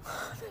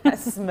 That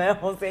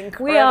smells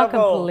incredible. We are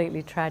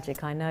completely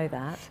tragic, I know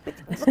that.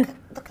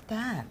 Look at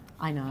that.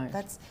 I know.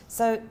 That's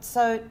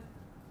so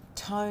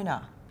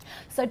toner.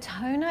 So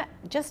toner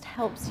just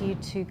helps you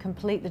to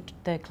complete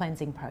the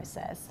cleansing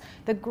process.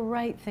 The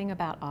great thing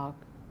about our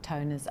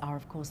toners are,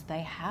 of course,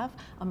 they have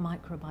a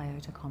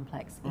microbiota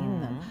complex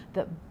in them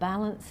that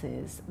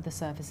balances the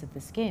surface of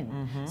the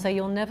skin. So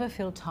you'll never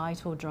feel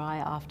tight or dry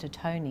after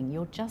toning.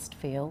 You'll just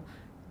feel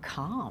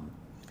calm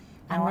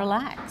and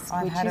relaxed.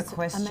 I've had a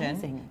question.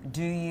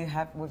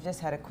 question. We've just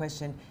had a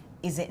question.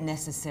 Is it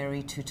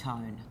necessary to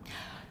tone?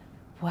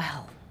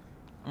 Well,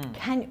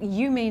 Can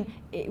you mean,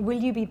 will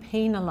you be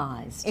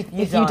penalised if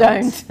you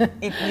don't?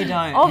 If you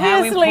don't.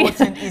 Obviously. How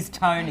important is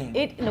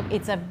toning? Look,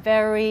 it's a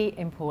very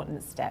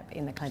important step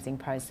in the cleansing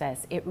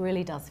process. It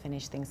really does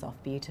finish things off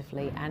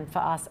beautifully. And for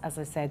us, as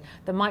I said,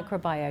 the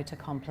microbiota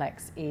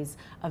complex is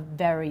a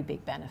very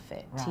big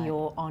benefit to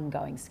your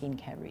ongoing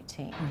skincare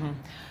routine.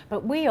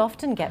 But we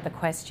often get the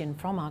question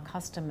from our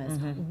customers,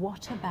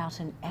 what about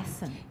an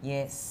essence?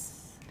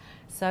 Yes.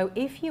 So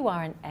if you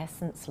are an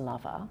essence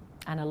lover,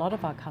 and a lot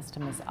of our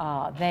customers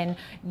are, then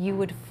you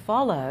would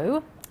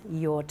follow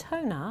your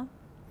toner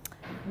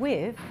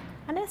with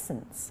an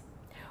essence,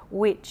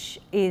 which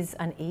is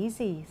an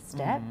easy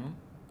step.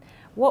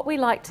 What we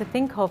like to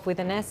think of with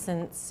an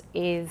essence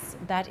is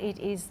that it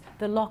is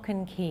the lock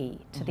and key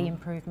to the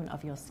improvement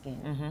of your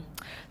skin.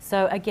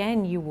 So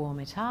again, you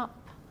warm it up,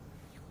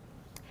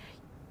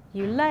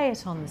 you lay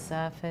it on the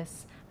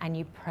surface, and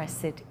you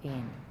press it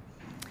in.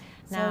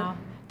 Now,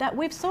 that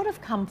we've sort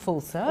of come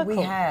full circle.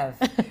 We have.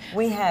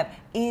 We have.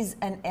 Is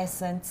it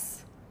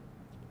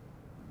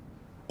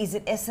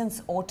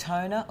essence or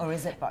toner, or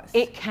is it both?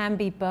 It can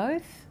be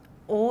both,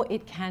 or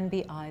it can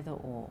be either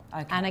or.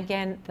 Okay. And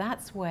again,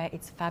 that's where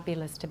it's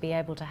fabulous to be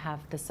able to have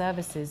the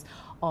services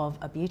of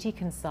a beauty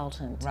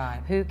consultant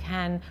who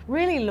can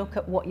really look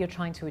at what you're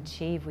trying to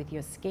achieve with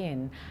your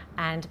skin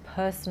and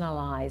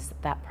personalise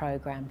that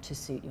program to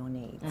suit your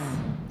needs.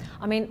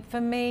 I mean,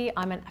 for me,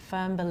 I'm a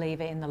firm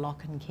believer in the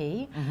lock and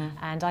key,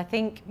 and I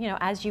think, you know,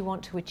 as you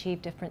want to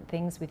achieve different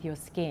things with your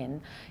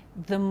skin,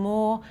 the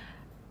more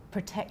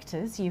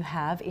protectors you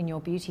have in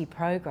your beauty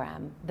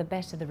program, the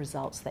better the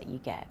results that you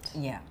get.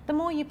 Yeah. The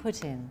more you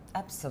put in,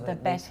 absolutely, the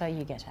better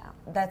you get out.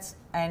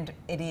 And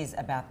it is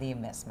about the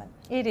investment.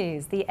 It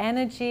is. The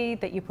energy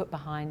that you put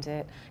behind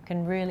it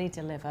can really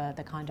deliver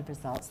the kind of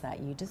results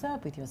that you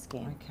deserve with your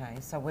skin. Okay,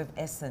 so we've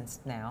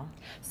essenced now.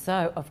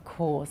 So, of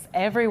course,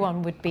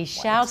 everyone would be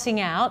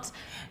shouting out,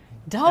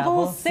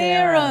 double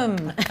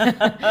serum.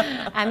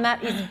 And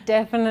that is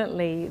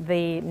definitely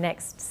the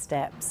next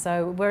step.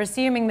 So we're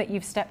assuming that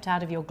you've stepped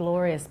out of your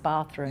glorious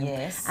bathroom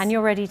and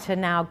you're ready to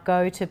now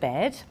go to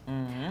bed,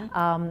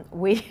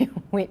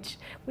 which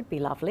would be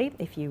lovely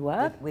if you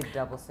were. With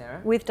double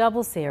serum. With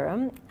double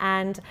serum.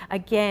 And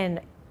again,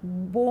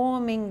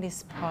 warming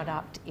this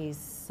product is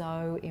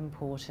so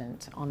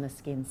important on the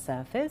skin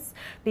surface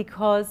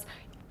because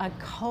a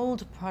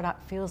cold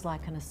product feels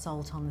like an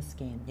assault on the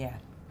skin. Yeah.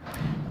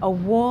 A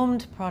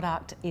warmed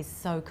product is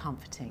so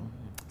comforting.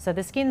 So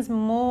the skin's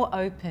more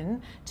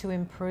open to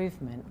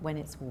improvement when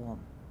it's warm.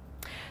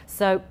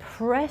 So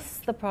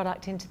press the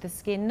product into the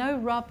skin, no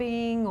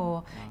rubbing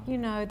or, you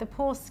know, the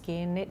poor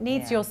skin, it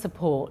needs your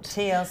support.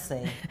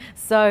 TLC.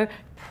 So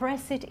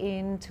press it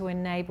in to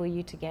enable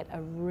you to get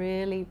a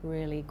really,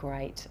 really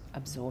great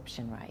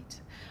absorption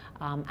rate.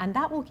 And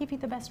that will give you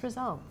the best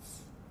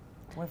results.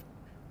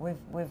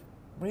 We've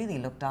really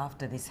looked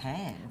after this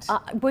hand.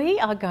 We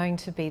are going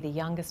to be the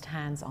youngest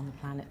hands on the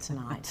planet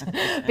tonight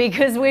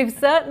because we've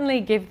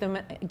certainly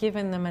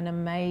given them an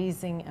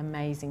amazing,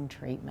 amazing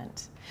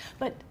treatment.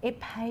 But it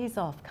pays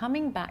off.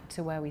 Coming back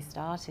to where we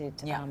started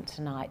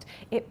tonight,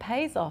 it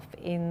pays off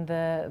in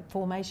the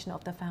formation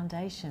of the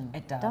foundation.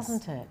 It does.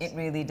 Doesn't it? It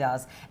really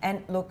does.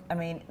 And look, I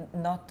mean,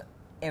 not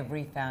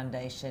every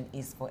foundation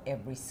is for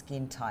every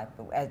skin type.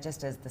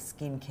 Just as the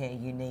skincare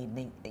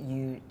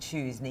you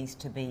choose needs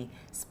to be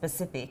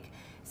specific,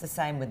 it's the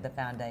same with the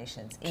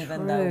foundations.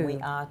 Even though we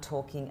are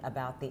talking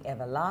about the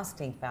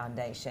Everlasting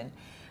foundation,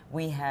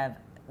 we have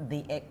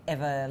the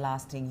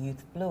Everlasting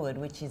Youth Fluid,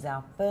 which is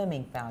our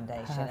firming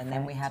foundation, and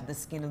then we have the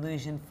Skin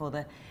Illusion for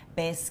the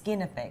bare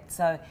skin effect.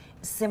 So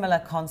similar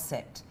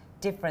concept.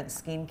 Different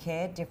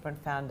skincare,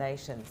 different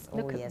foundations.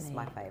 Oh yes,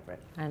 my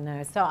favourite. I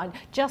know. So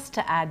just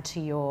to add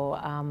to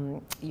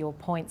your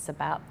points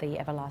about the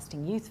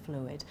Everlasting Youth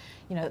Fluid,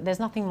 you know, there's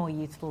nothing more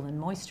youthful than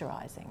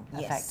moisturising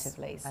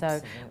effectively. So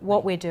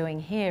what we're doing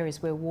here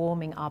is we're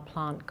warming our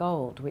Plant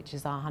Gold, which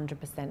is our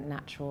 100%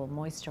 natural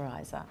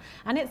moisturiser,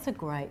 and it's a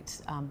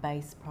great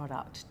base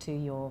product to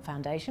your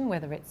foundation,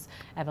 whether it's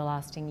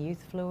Everlasting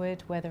Youth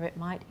Fluid, whether it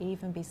might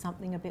even be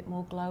something a bit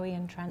more glowy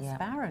and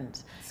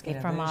transparent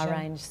from our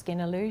range,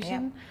 Skin Illusion.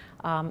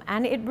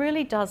 And it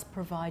really does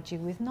provide you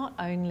with not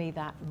only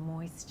that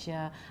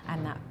moisture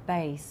and that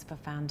base for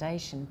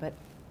foundation, but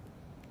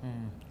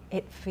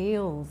it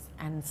feels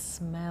and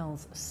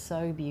smells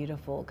so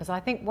beautiful. Because I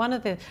think one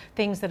of the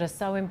things that are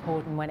so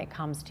important when it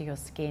comes to your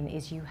skin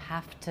is you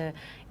have to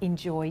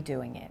enjoy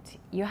doing it.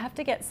 You have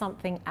to get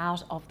something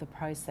out of the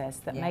process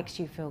that makes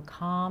you feel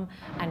calm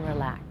and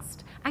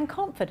relaxed and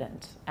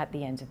confident at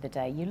the end of the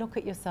day. You look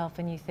at yourself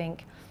and you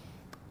think,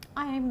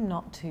 I am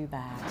not too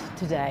bad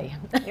today.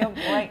 You're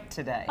great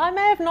today. I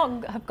may have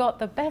not have got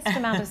the best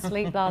amount of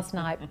sleep last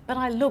night, but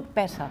I look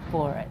better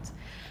for it.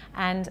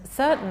 And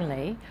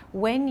certainly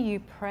when you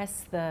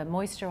press the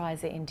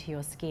moisturiser into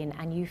your skin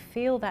and you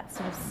feel that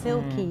sort of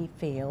silky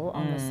feel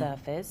on the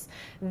surface,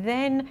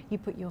 then you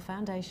put your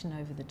foundation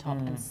over the top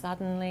and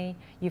suddenly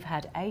you've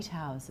had 8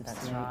 hours of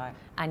sleep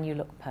and you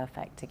look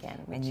perfect again.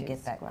 And you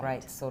get that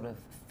great sort of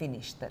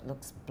finish that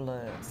looks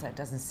blurred, so it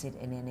doesn't sit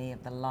in any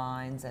of the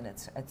lines, and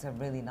it's a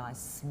really nice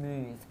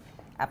smooth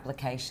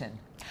application.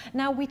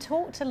 Now, we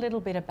talked a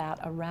little bit about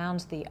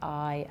around the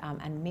eye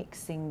and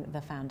mixing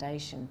the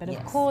foundation, but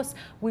of course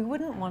we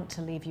wouldn't want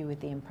to leave you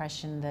with the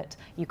impression that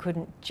you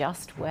couldn't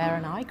just wear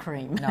an eye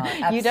cream. No,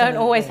 absolutely. You don't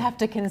always have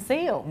to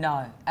conceal.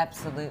 No,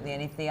 absolutely.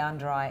 And if the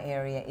under eye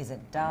area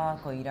isn't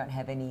dark or you don't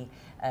have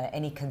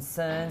any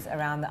concerns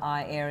around the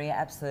eye area,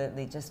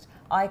 absolutely just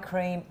eye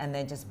cream and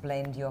then just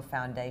blend your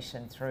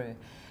foundation through.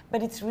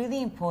 But it's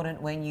really important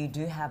when you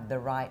do have the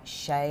right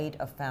shade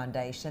of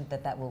foundation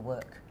that will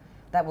work.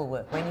 That will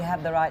work. When you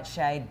have the right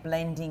shade,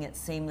 blending it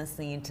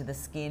seamlessly into the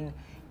skin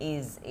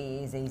is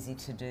easy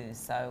to do.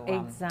 So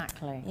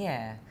exactly.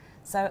 Yeah.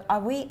 So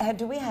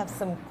do we have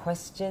some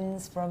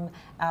questions from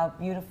our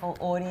beautiful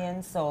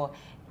audience, or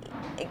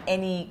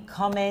any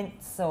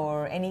comments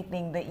or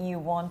anything that you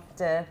want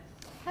us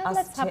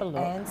to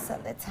answer?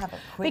 Let's have a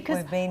quick.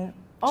 Because we've been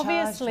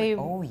obviously.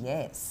 Oh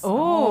yes.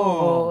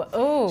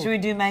 Oh. Should we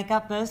do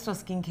makeup first or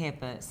skincare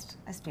first?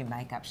 Let's do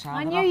makeup, Charlotte.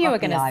 I knew you were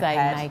going to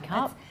say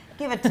makeup.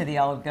 Give it to the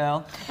old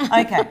girl.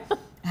 Okay.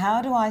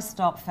 How do I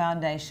stop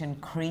foundation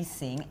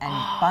creasing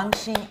and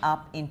bunching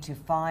up into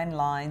fine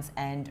lines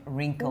and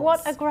wrinkles?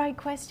 What a great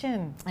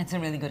question. It's a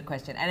really good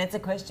question. And it's a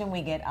question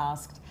we get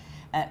asked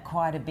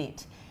quite a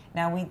bit.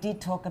 Now, we did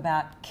talk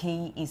about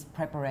key is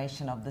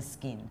preparation of the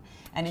skin.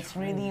 And it's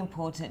really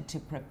important to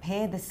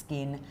prepare the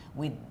skin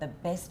with the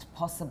best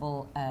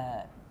possible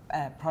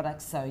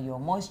products. So your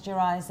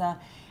moisturiser.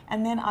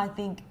 And then I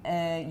think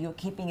you're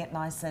keeping it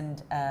nice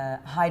and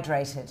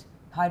hydrated.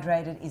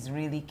 Hydrated is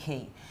really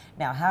key.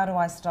 Now, how do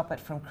I stop it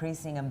from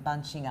creasing and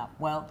bunching up?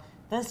 Well,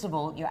 first of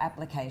all, your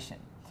application.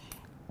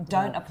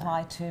 Don't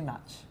apply too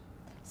much.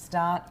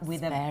 Start with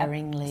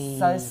sparingly.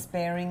 So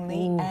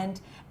sparingly,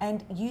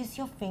 and use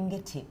your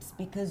fingertips,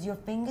 because your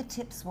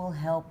fingertips will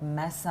help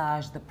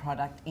massage the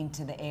product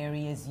into the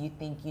areas you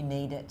think you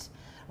need it,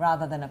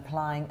 rather than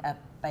applying a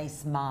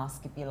face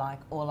mask, if you like,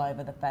 all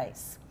over the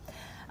face.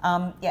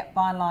 Fine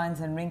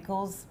lines and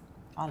wrinkles,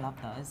 I love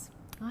those.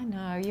 I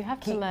know, you have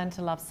to learn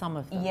to love some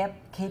of them. Yep,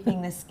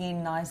 keeping the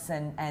skin nice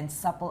and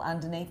supple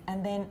underneath.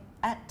 And then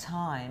at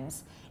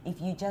times, if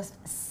you just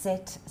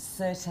set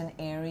certain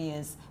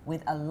areas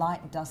with a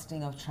light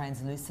dusting of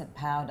translucent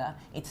powder,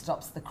 it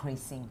stops the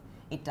creasing.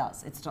 It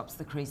does. It stops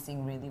the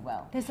creasing really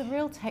well. There's a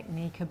real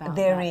technique about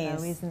that,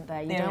 though, isn't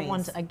there? You don't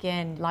want to,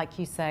 again, like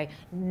you say,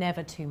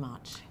 never too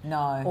much.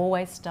 No.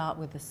 Always start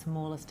with the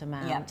smallest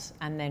amount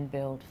and then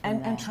build from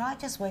there. And try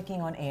just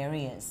working on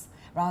areas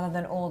rather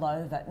than all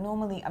over.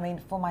 Normally, I mean,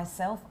 for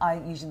myself, I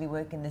usually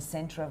work in the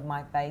centre of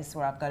my face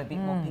where I've got a bit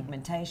more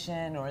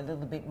pigmentation or a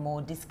little bit more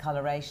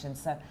discoloration.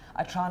 So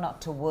I try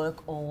not to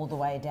work all the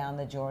way down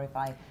the jaw if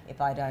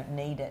I don't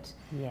need it.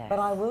 Yes. But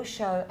I will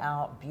show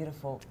our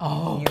beautiful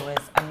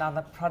viewers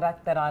another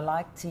product that I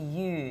like to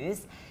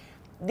use.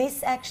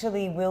 This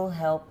actually will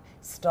help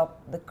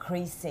stop the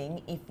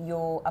creasing if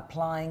you're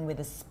applying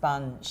with a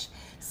sponge.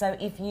 So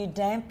if you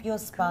damp your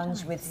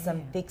sponge with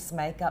some Fix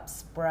Makeup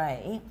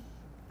Spray,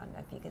 I don't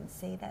know if you can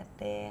see that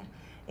there.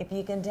 If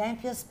you can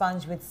damp your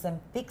sponge with some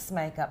Fix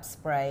Makeup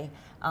Spray,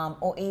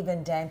 or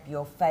even damp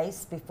your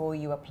face before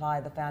you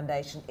apply the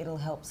foundation, it'll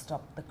help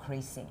stop the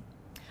creasing.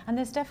 And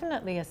there's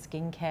definitely a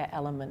skincare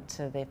element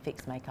to the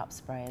Fix Makeup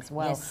Spray as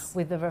well,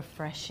 with the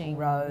refreshing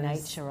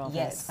nature of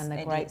it and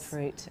the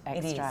grapefruit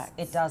extract.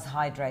 It does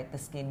hydrate the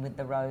skin with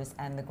the rose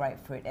and the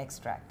grapefruit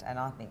extract, and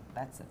I think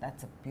that's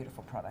a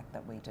beautiful product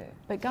that we do.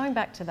 But going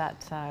back to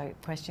that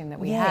question that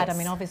we had, I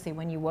mean, obviously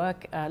when you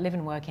live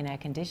and work in air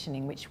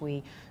conditioning, which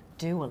we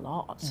do a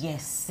lot,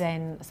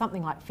 then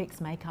something like Fix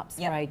Makeup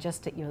Spray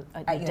just at your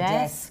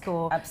desk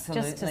or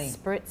just to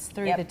spritz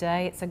through the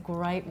day, it's a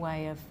great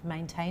way of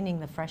maintaining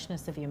the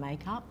freshness of your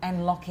makeup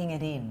and locking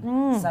it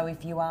in. So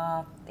if you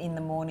are in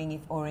the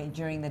morning or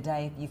during the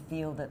day, if you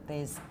feel that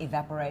there's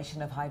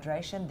evaporation of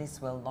hydration,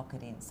 this will lock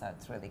it in, so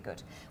it's really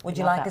good. Would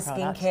you like a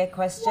skincare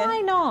question?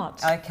 Why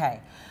not? Okay.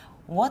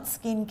 What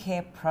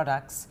skincare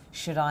products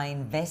should I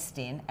invest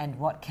in, and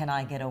what can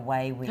I get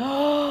away with?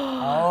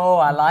 Oh,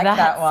 I like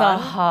that one.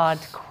 That's a hard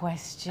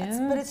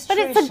question. But it's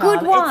a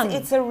good one.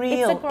 It's a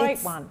great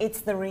one.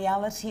 It's the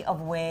reality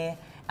of where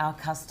our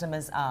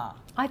customers are.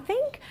 I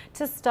think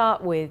to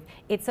start with,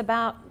 it's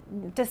about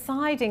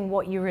deciding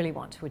what you really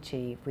want to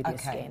achieve with your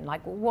skin.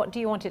 Like, what do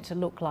you want it to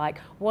look like?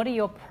 What are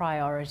your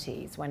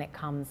priorities when it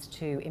comes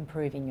to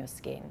improving your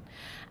skin?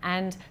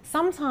 And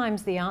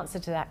sometimes the answer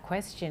to that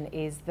question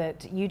is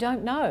that you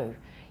don't know.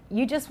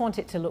 You just want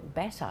it to look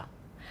better.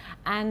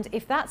 And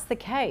if that's the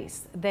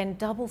case, then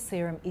double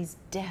serum is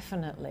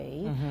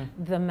definitely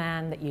the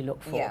man that you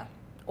look for.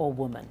 or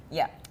woman.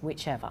 Yeah.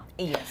 Whichever.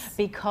 Yes.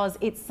 Because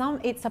it's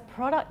a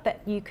product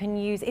that you can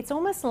use. It's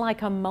almost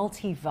like a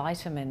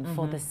multivitamin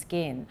for the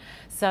skin.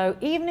 So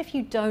even if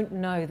you don't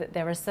know that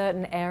there are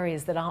certain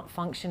areas that aren't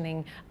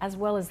functioning as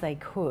well as they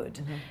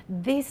could,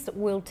 this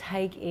will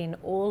take in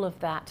all of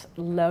that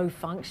low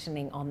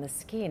functioning on the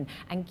skin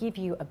and give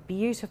you a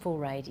beautiful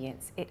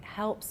radiance. It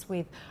helps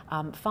with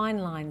fine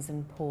lines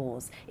and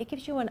pores. It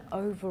gives you an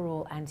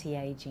overall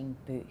anti-aging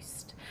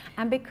boost.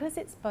 And because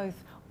it's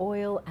both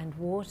oil and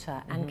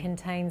water and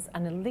contains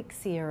an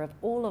elixir of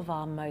all of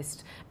our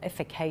most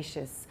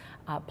efficacious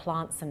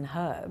plants and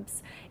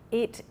herbs,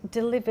 it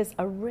delivers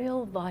a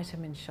real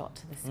vitamin shot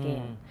to the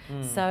skin.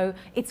 So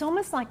it's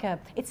almost like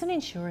it's an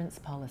insurance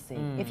policy.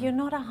 If you're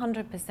not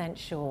 100%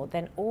 sure,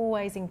 then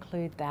always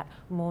include that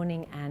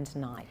morning and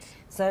night.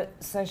 So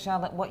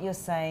Charlotte, what you're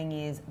saying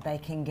is they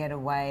can get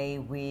away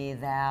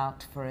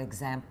without, for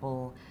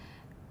example,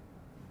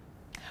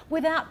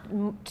 without,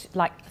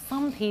 like,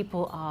 some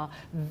people are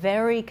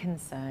very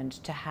concerned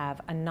to have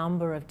a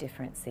number of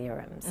different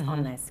serums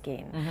on their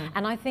skin.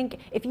 And I think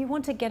if you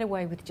want to get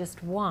away with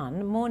just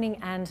one, morning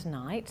and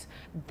night,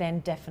 then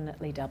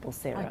definitely double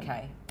serum.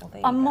 Okay. Well,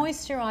 there A you go.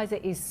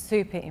 moisturiser is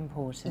super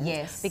important.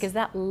 Yes. Because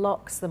that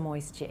locks the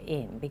moisture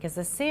in. Because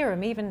the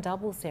serum, even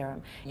double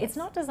serum, it's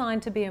not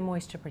designed to be a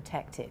moisture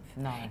protective.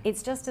 No.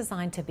 It's just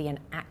designed to be an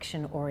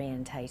action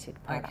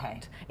orientated product. Okay.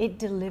 It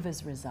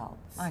delivers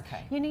results.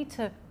 Okay. You need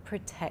to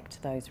protect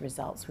those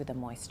results with a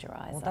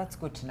moisturiser. Well, that's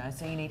good to know.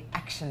 So you need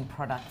action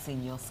products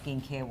in your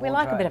skincare wardrobe. We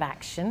like a bit of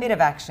action. Bit of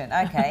action,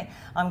 okay.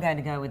 I'm going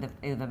to go with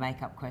a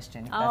makeup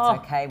question, if that's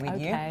okay with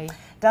you.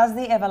 Does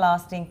the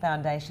Everlasting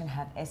Foundation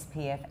have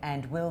SPF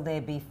and will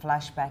there be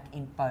flashback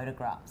in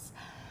photographs?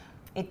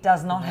 It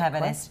does not have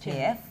an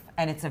SPF,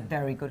 and it's a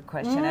very good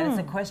question. And it's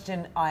a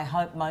question I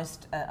hope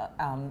most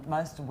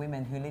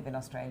women who live in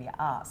Australia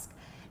ask.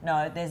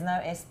 No, there's no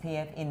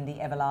SPF in the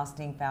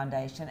Everlasting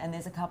Foundation, and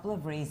there's a couple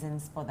of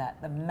reasons for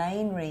that. The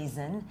main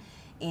reason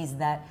is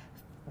that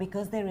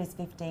because there is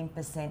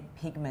 15%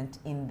 pigment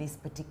in this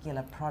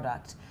particular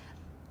product,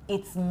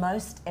 it's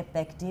most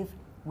effective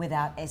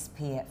without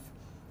SPF.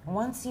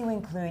 Once you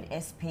include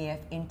SPF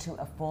into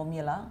a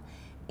formula,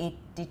 it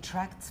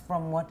detracts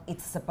from what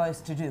it's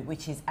supposed to do,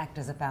 which is act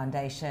as a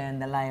foundation,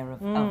 the layer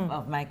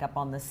of makeup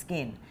on the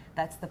skin.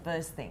 That's the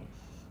first thing.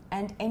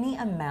 And any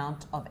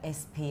amount of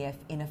SPF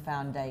in a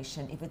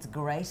foundation, if it's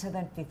greater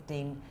than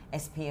 15,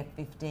 SPF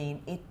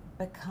 15, it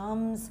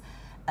becomes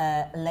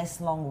less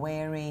long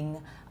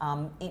wearing,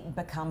 it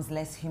becomes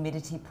less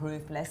humidity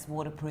proof, less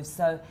waterproof.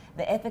 So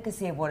the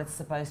efficacy of what it's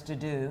supposed to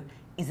do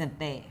isn't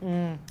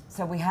there.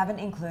 So we haven't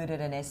included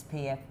an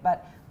SPF,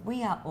 but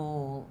we are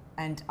all,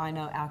 and I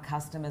know our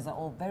customers are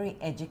all very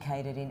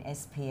educated in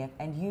SPF,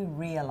 and you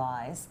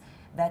realise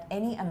that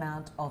any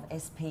amount of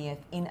SPF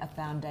in a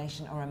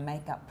foundation or a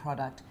makeup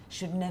product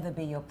should never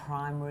be your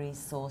primary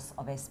source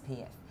of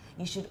SPF.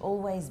 You should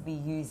always be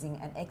using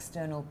an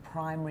external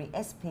primary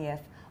SPF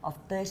of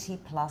 30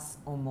 plus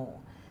or more,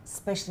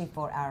 especially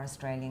for our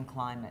Australian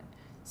climate.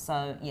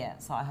 So yeah,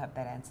 so I hope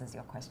that answers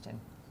your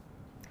question.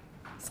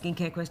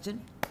 Skincare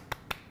question?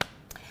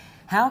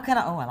 How can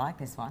I, I like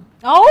this one.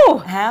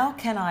 How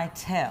can I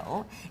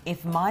tell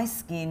if my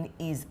skin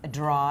is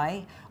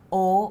dry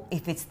or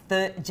if it's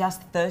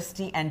just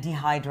thirsty and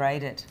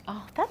dehydrated?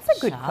 Oh, that's a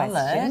good Charlotte,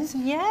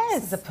 question. Yes.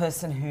 This is a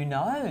person who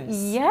knows.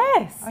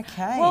 Yes.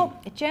 Okay. Well,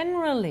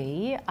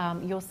 generally,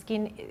 your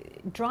skin,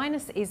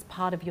 dryness is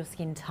part of your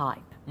skin type.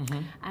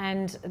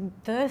 And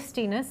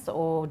thirstiness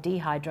or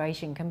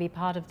dehydration can be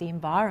part of the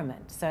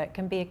environment. So it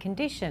can be a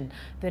condition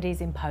that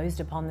is imposed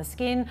upon the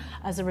skin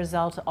as a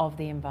result of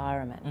the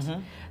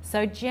environment.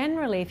 So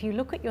generally, if you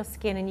look at your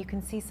skin and you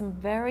can see some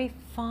very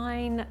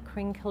fine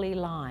crinkly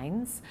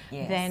lines,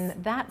 then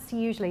that's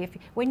usually,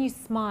 when you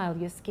smile,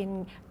 your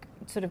skin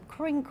sort of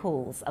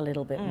crinkles a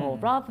little bit more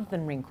rather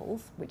than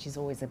wrinkles, which is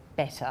always a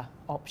better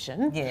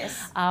option.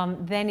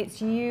 Then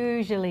it's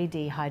usually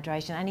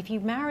dehydration. And if you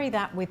marry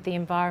that with the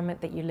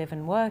environment that you live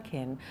and work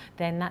in,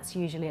 then that's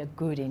usually a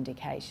good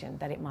indication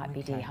that it might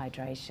be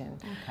dehydration.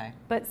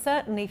 But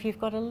certainly if you've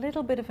got a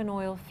little bit of an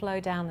oil flow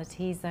down the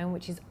T-zone,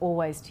 which is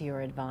always to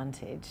your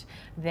advantage,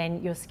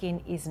 then your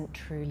skin isn't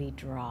truly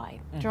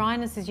dry.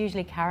 Dryness is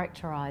usually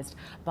characterized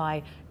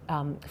by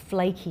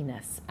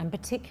flakiness, and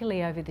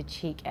particularly over the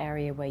cheek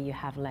area where you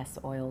have less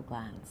oil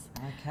glands.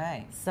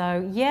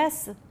 So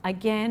yes,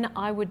 again,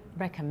 I would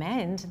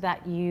recommend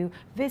that you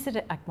visit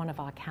at one of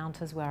our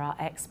counters where our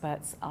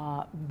experts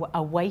are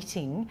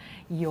awaiting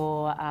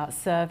your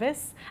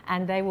service,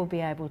 and they will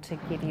be able to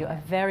give you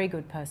a very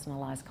good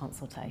personalised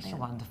consultation. They're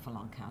wonderful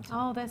on counter.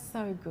 Oh, they're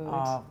so good.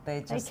 Oh,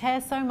 they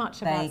care so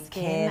much about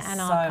skin and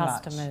our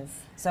customers.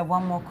 So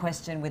one more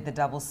question with the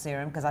double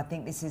serum, because I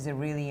think this is a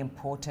really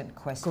important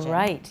question.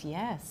 Great,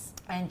 yes.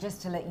 And just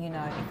to let you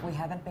know, if we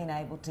haven't been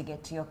able to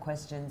get to your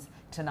questions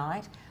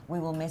tonight, we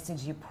will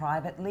message you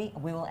privately.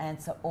 We will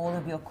answer all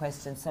of your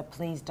questions. So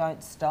please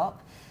don't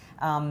stop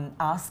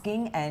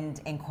asking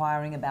and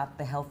inquiring about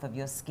the health of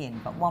your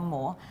skin. But one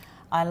more,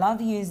 I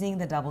love using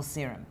the double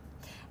serum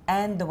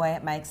and the way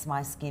it makes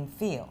my skin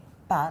feel.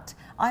 but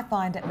I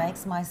find it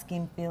makes my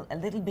skin feel a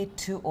little bit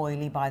too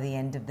oily by the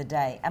end of the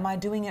day. Am I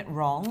doing it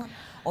wrong,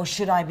 or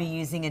should I be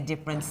using a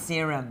different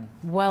serum?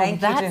 Well, Thank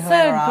you to that's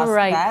whoever a asked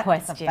great that.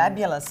 question. It's a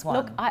fabulous one.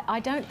 Look,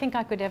 I don't think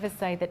I could ever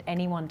say that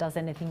anyone does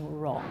anything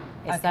wrong.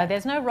 Okay. So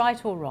there's no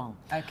right or wrong.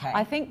 Okay.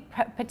 I think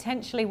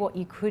potentially what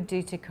you could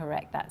do to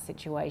correct that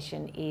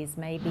situation is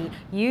maybe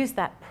use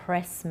that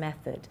press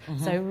method.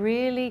 So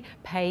really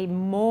pay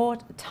more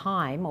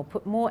time or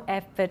put more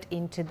effort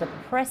into the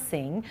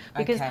pressing,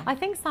 because Okay. I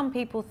think some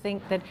people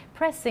think that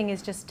pressing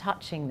is just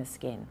touching the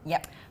skin.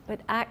 Yep. But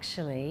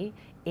actually,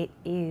 it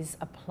is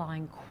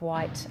applying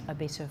quite a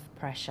bit of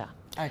pressure.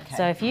 Okay.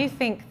 So if you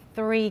think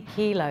 3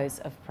 kilos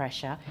of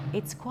pressure,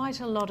 it's quite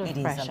a lot of It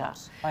is a pressure.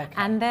 lot. Okay.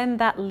 And then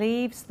that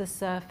leaves the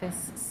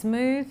surface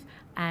smooth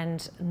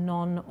and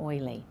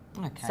non-oily.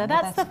 Okay, So well,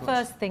 that's the good.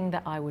 first thing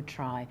that I would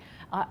try.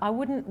 I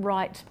wouldn't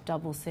write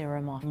double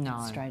serum off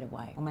No. straight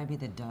away. Or maybe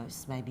the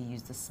dose, maybe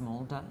use the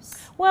small dose.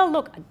 Well,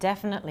 look,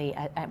 definitely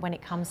when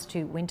it comes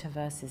to winter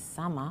versus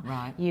summer,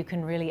 Right. you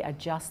can really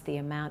adjust the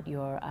amount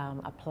you're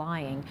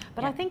applying.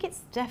 But I Yep. think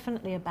it's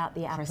definitely about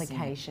the Pressing it.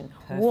 application.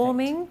 Perfect.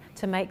 Warming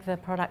to make the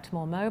product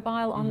more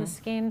mobile on the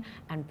skin,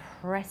 and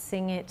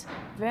pressing it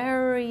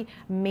very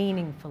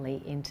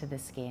meaningfully into the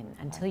skin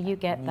until you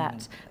get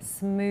that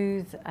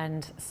smooth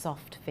and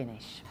soft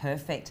finish.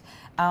 Perfect.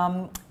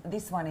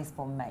 This one is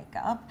for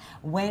makeup.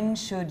 When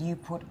should you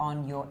put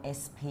on your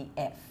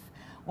SPF?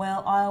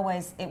 Well, I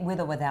always, with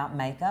or without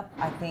makeup,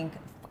 I think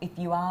if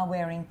you are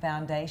wearing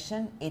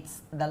foundation,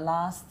 it's the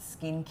last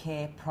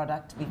skincare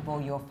product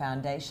before your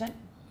foundation.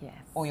 Yes.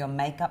 Or your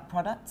makeup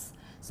products.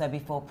 So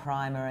before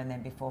primer and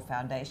then before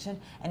foundation.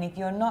 And if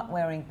you're not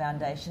wearing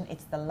foundation,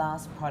 it's the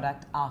last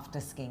product after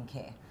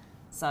skincare.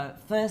 So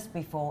first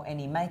before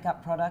any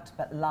makeup product,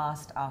 but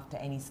last after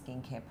any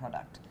skincare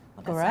product.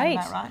 Would that sound Great.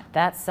 about right?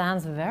 That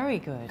sounds very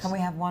good. Can we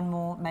have one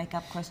more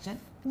makeup question?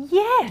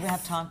 Yes. Do we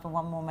have time for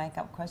one more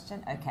makeup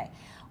question? Okay.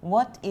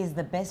 What is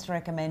the best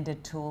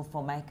recommended tool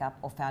for makeup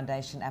or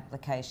foundation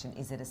application?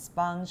 Is it a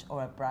sponge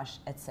or a brush,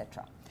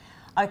 etc.?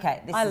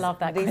 Okay, I love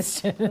that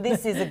question.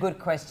 This is a good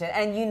question.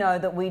 And you know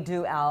that we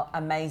do our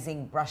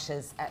amazing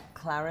brushes at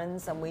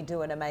Clarins, and we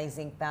do an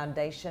amazing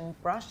foundation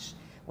brush,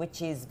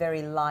 which is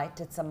very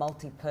light. It's a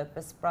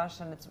multi-purpose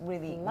brush, and it's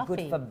really Fluffy.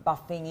 good for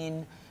buffing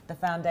in the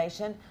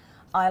foundation.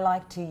 I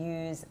like to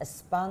use a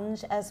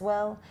sponge as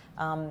well,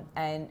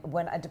 and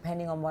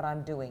depending on what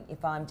I'm doing.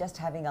 If I'm just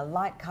having a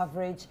light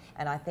coverage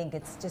and I think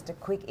it's just a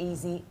quick,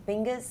 easy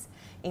fingers,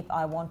 if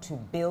I want to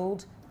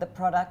build the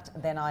product,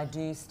 then I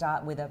do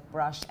start with a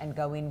brush and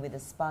go in with a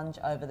sponge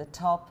over the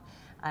top,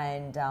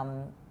 and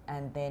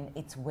then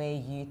it's where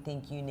you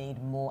think you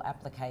need more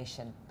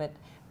application. But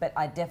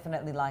I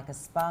definitely like a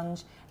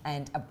sponge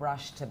and a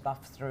brush to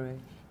buff through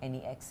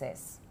any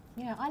excess.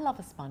 Yeah, I love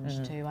a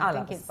sponge too. I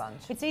think love a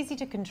sponge. It's easy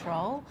to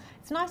control.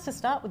 It's nice to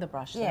start with a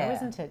brush, though, Yeah.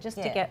 isn't it? Just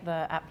to Yeah. get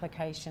the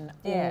application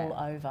Yeah.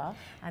 all over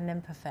and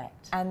then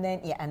perfect. And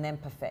then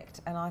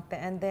perfect. And I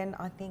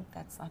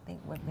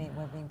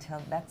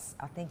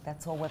think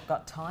that's all we've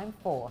got time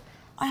for.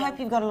 I hope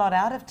you've got a lot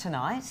out of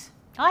tonight.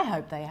 I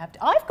hope they have.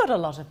 I've got a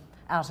lot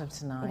out of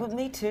tonight. Well,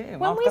 me too.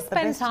 When I've we got the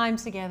spend best- time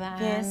together,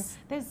 Yes. and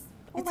there's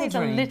It's always a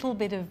a dream. little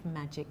bit of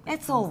magic. that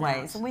It's comes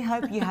always, out. and we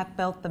hope you have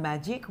felt the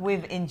magic.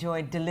 We've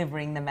enjoyed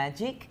delivering the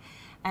magic.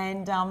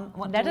 And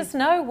Let us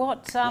know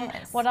what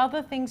Yes. what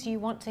other things you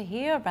want to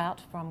hear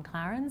about from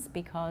Clarins,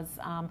 because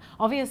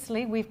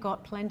obviously we've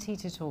got plenty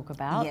to talk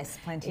about. Yes,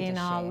 plenty in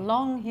to our share.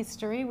 long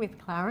history with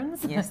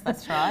Clarins. Yes,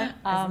 that's right.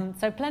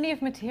 So plenty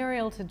of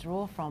material to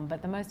draw from,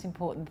 but the most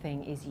important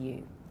thing is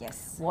you.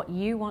 Yes. What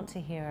you want to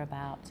hear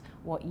about,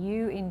 what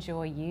you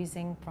enjoy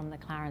using from the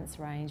Clarins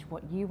range,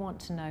 what you want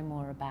to know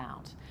more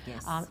about.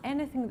 Yes.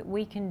 Anything that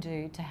we can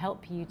do to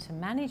help you to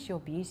manage your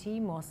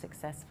beauty more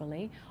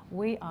successfully,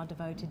 we are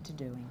devoted to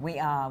doing. We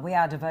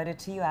are devoted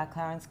to you, our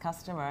Clarins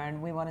customer, and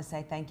we want to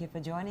say thank you for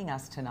joining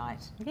us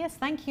tonight. Yes,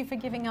 thank you for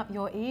giving up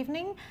your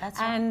evening That's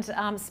right.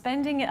 and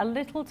spending a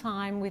little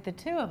time with the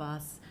two of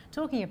us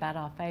talking about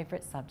our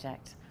favourite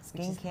subject,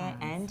 which is Skincare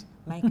Clarins. and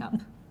makeup.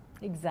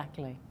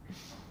 Exactly.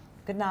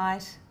 Good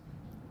night.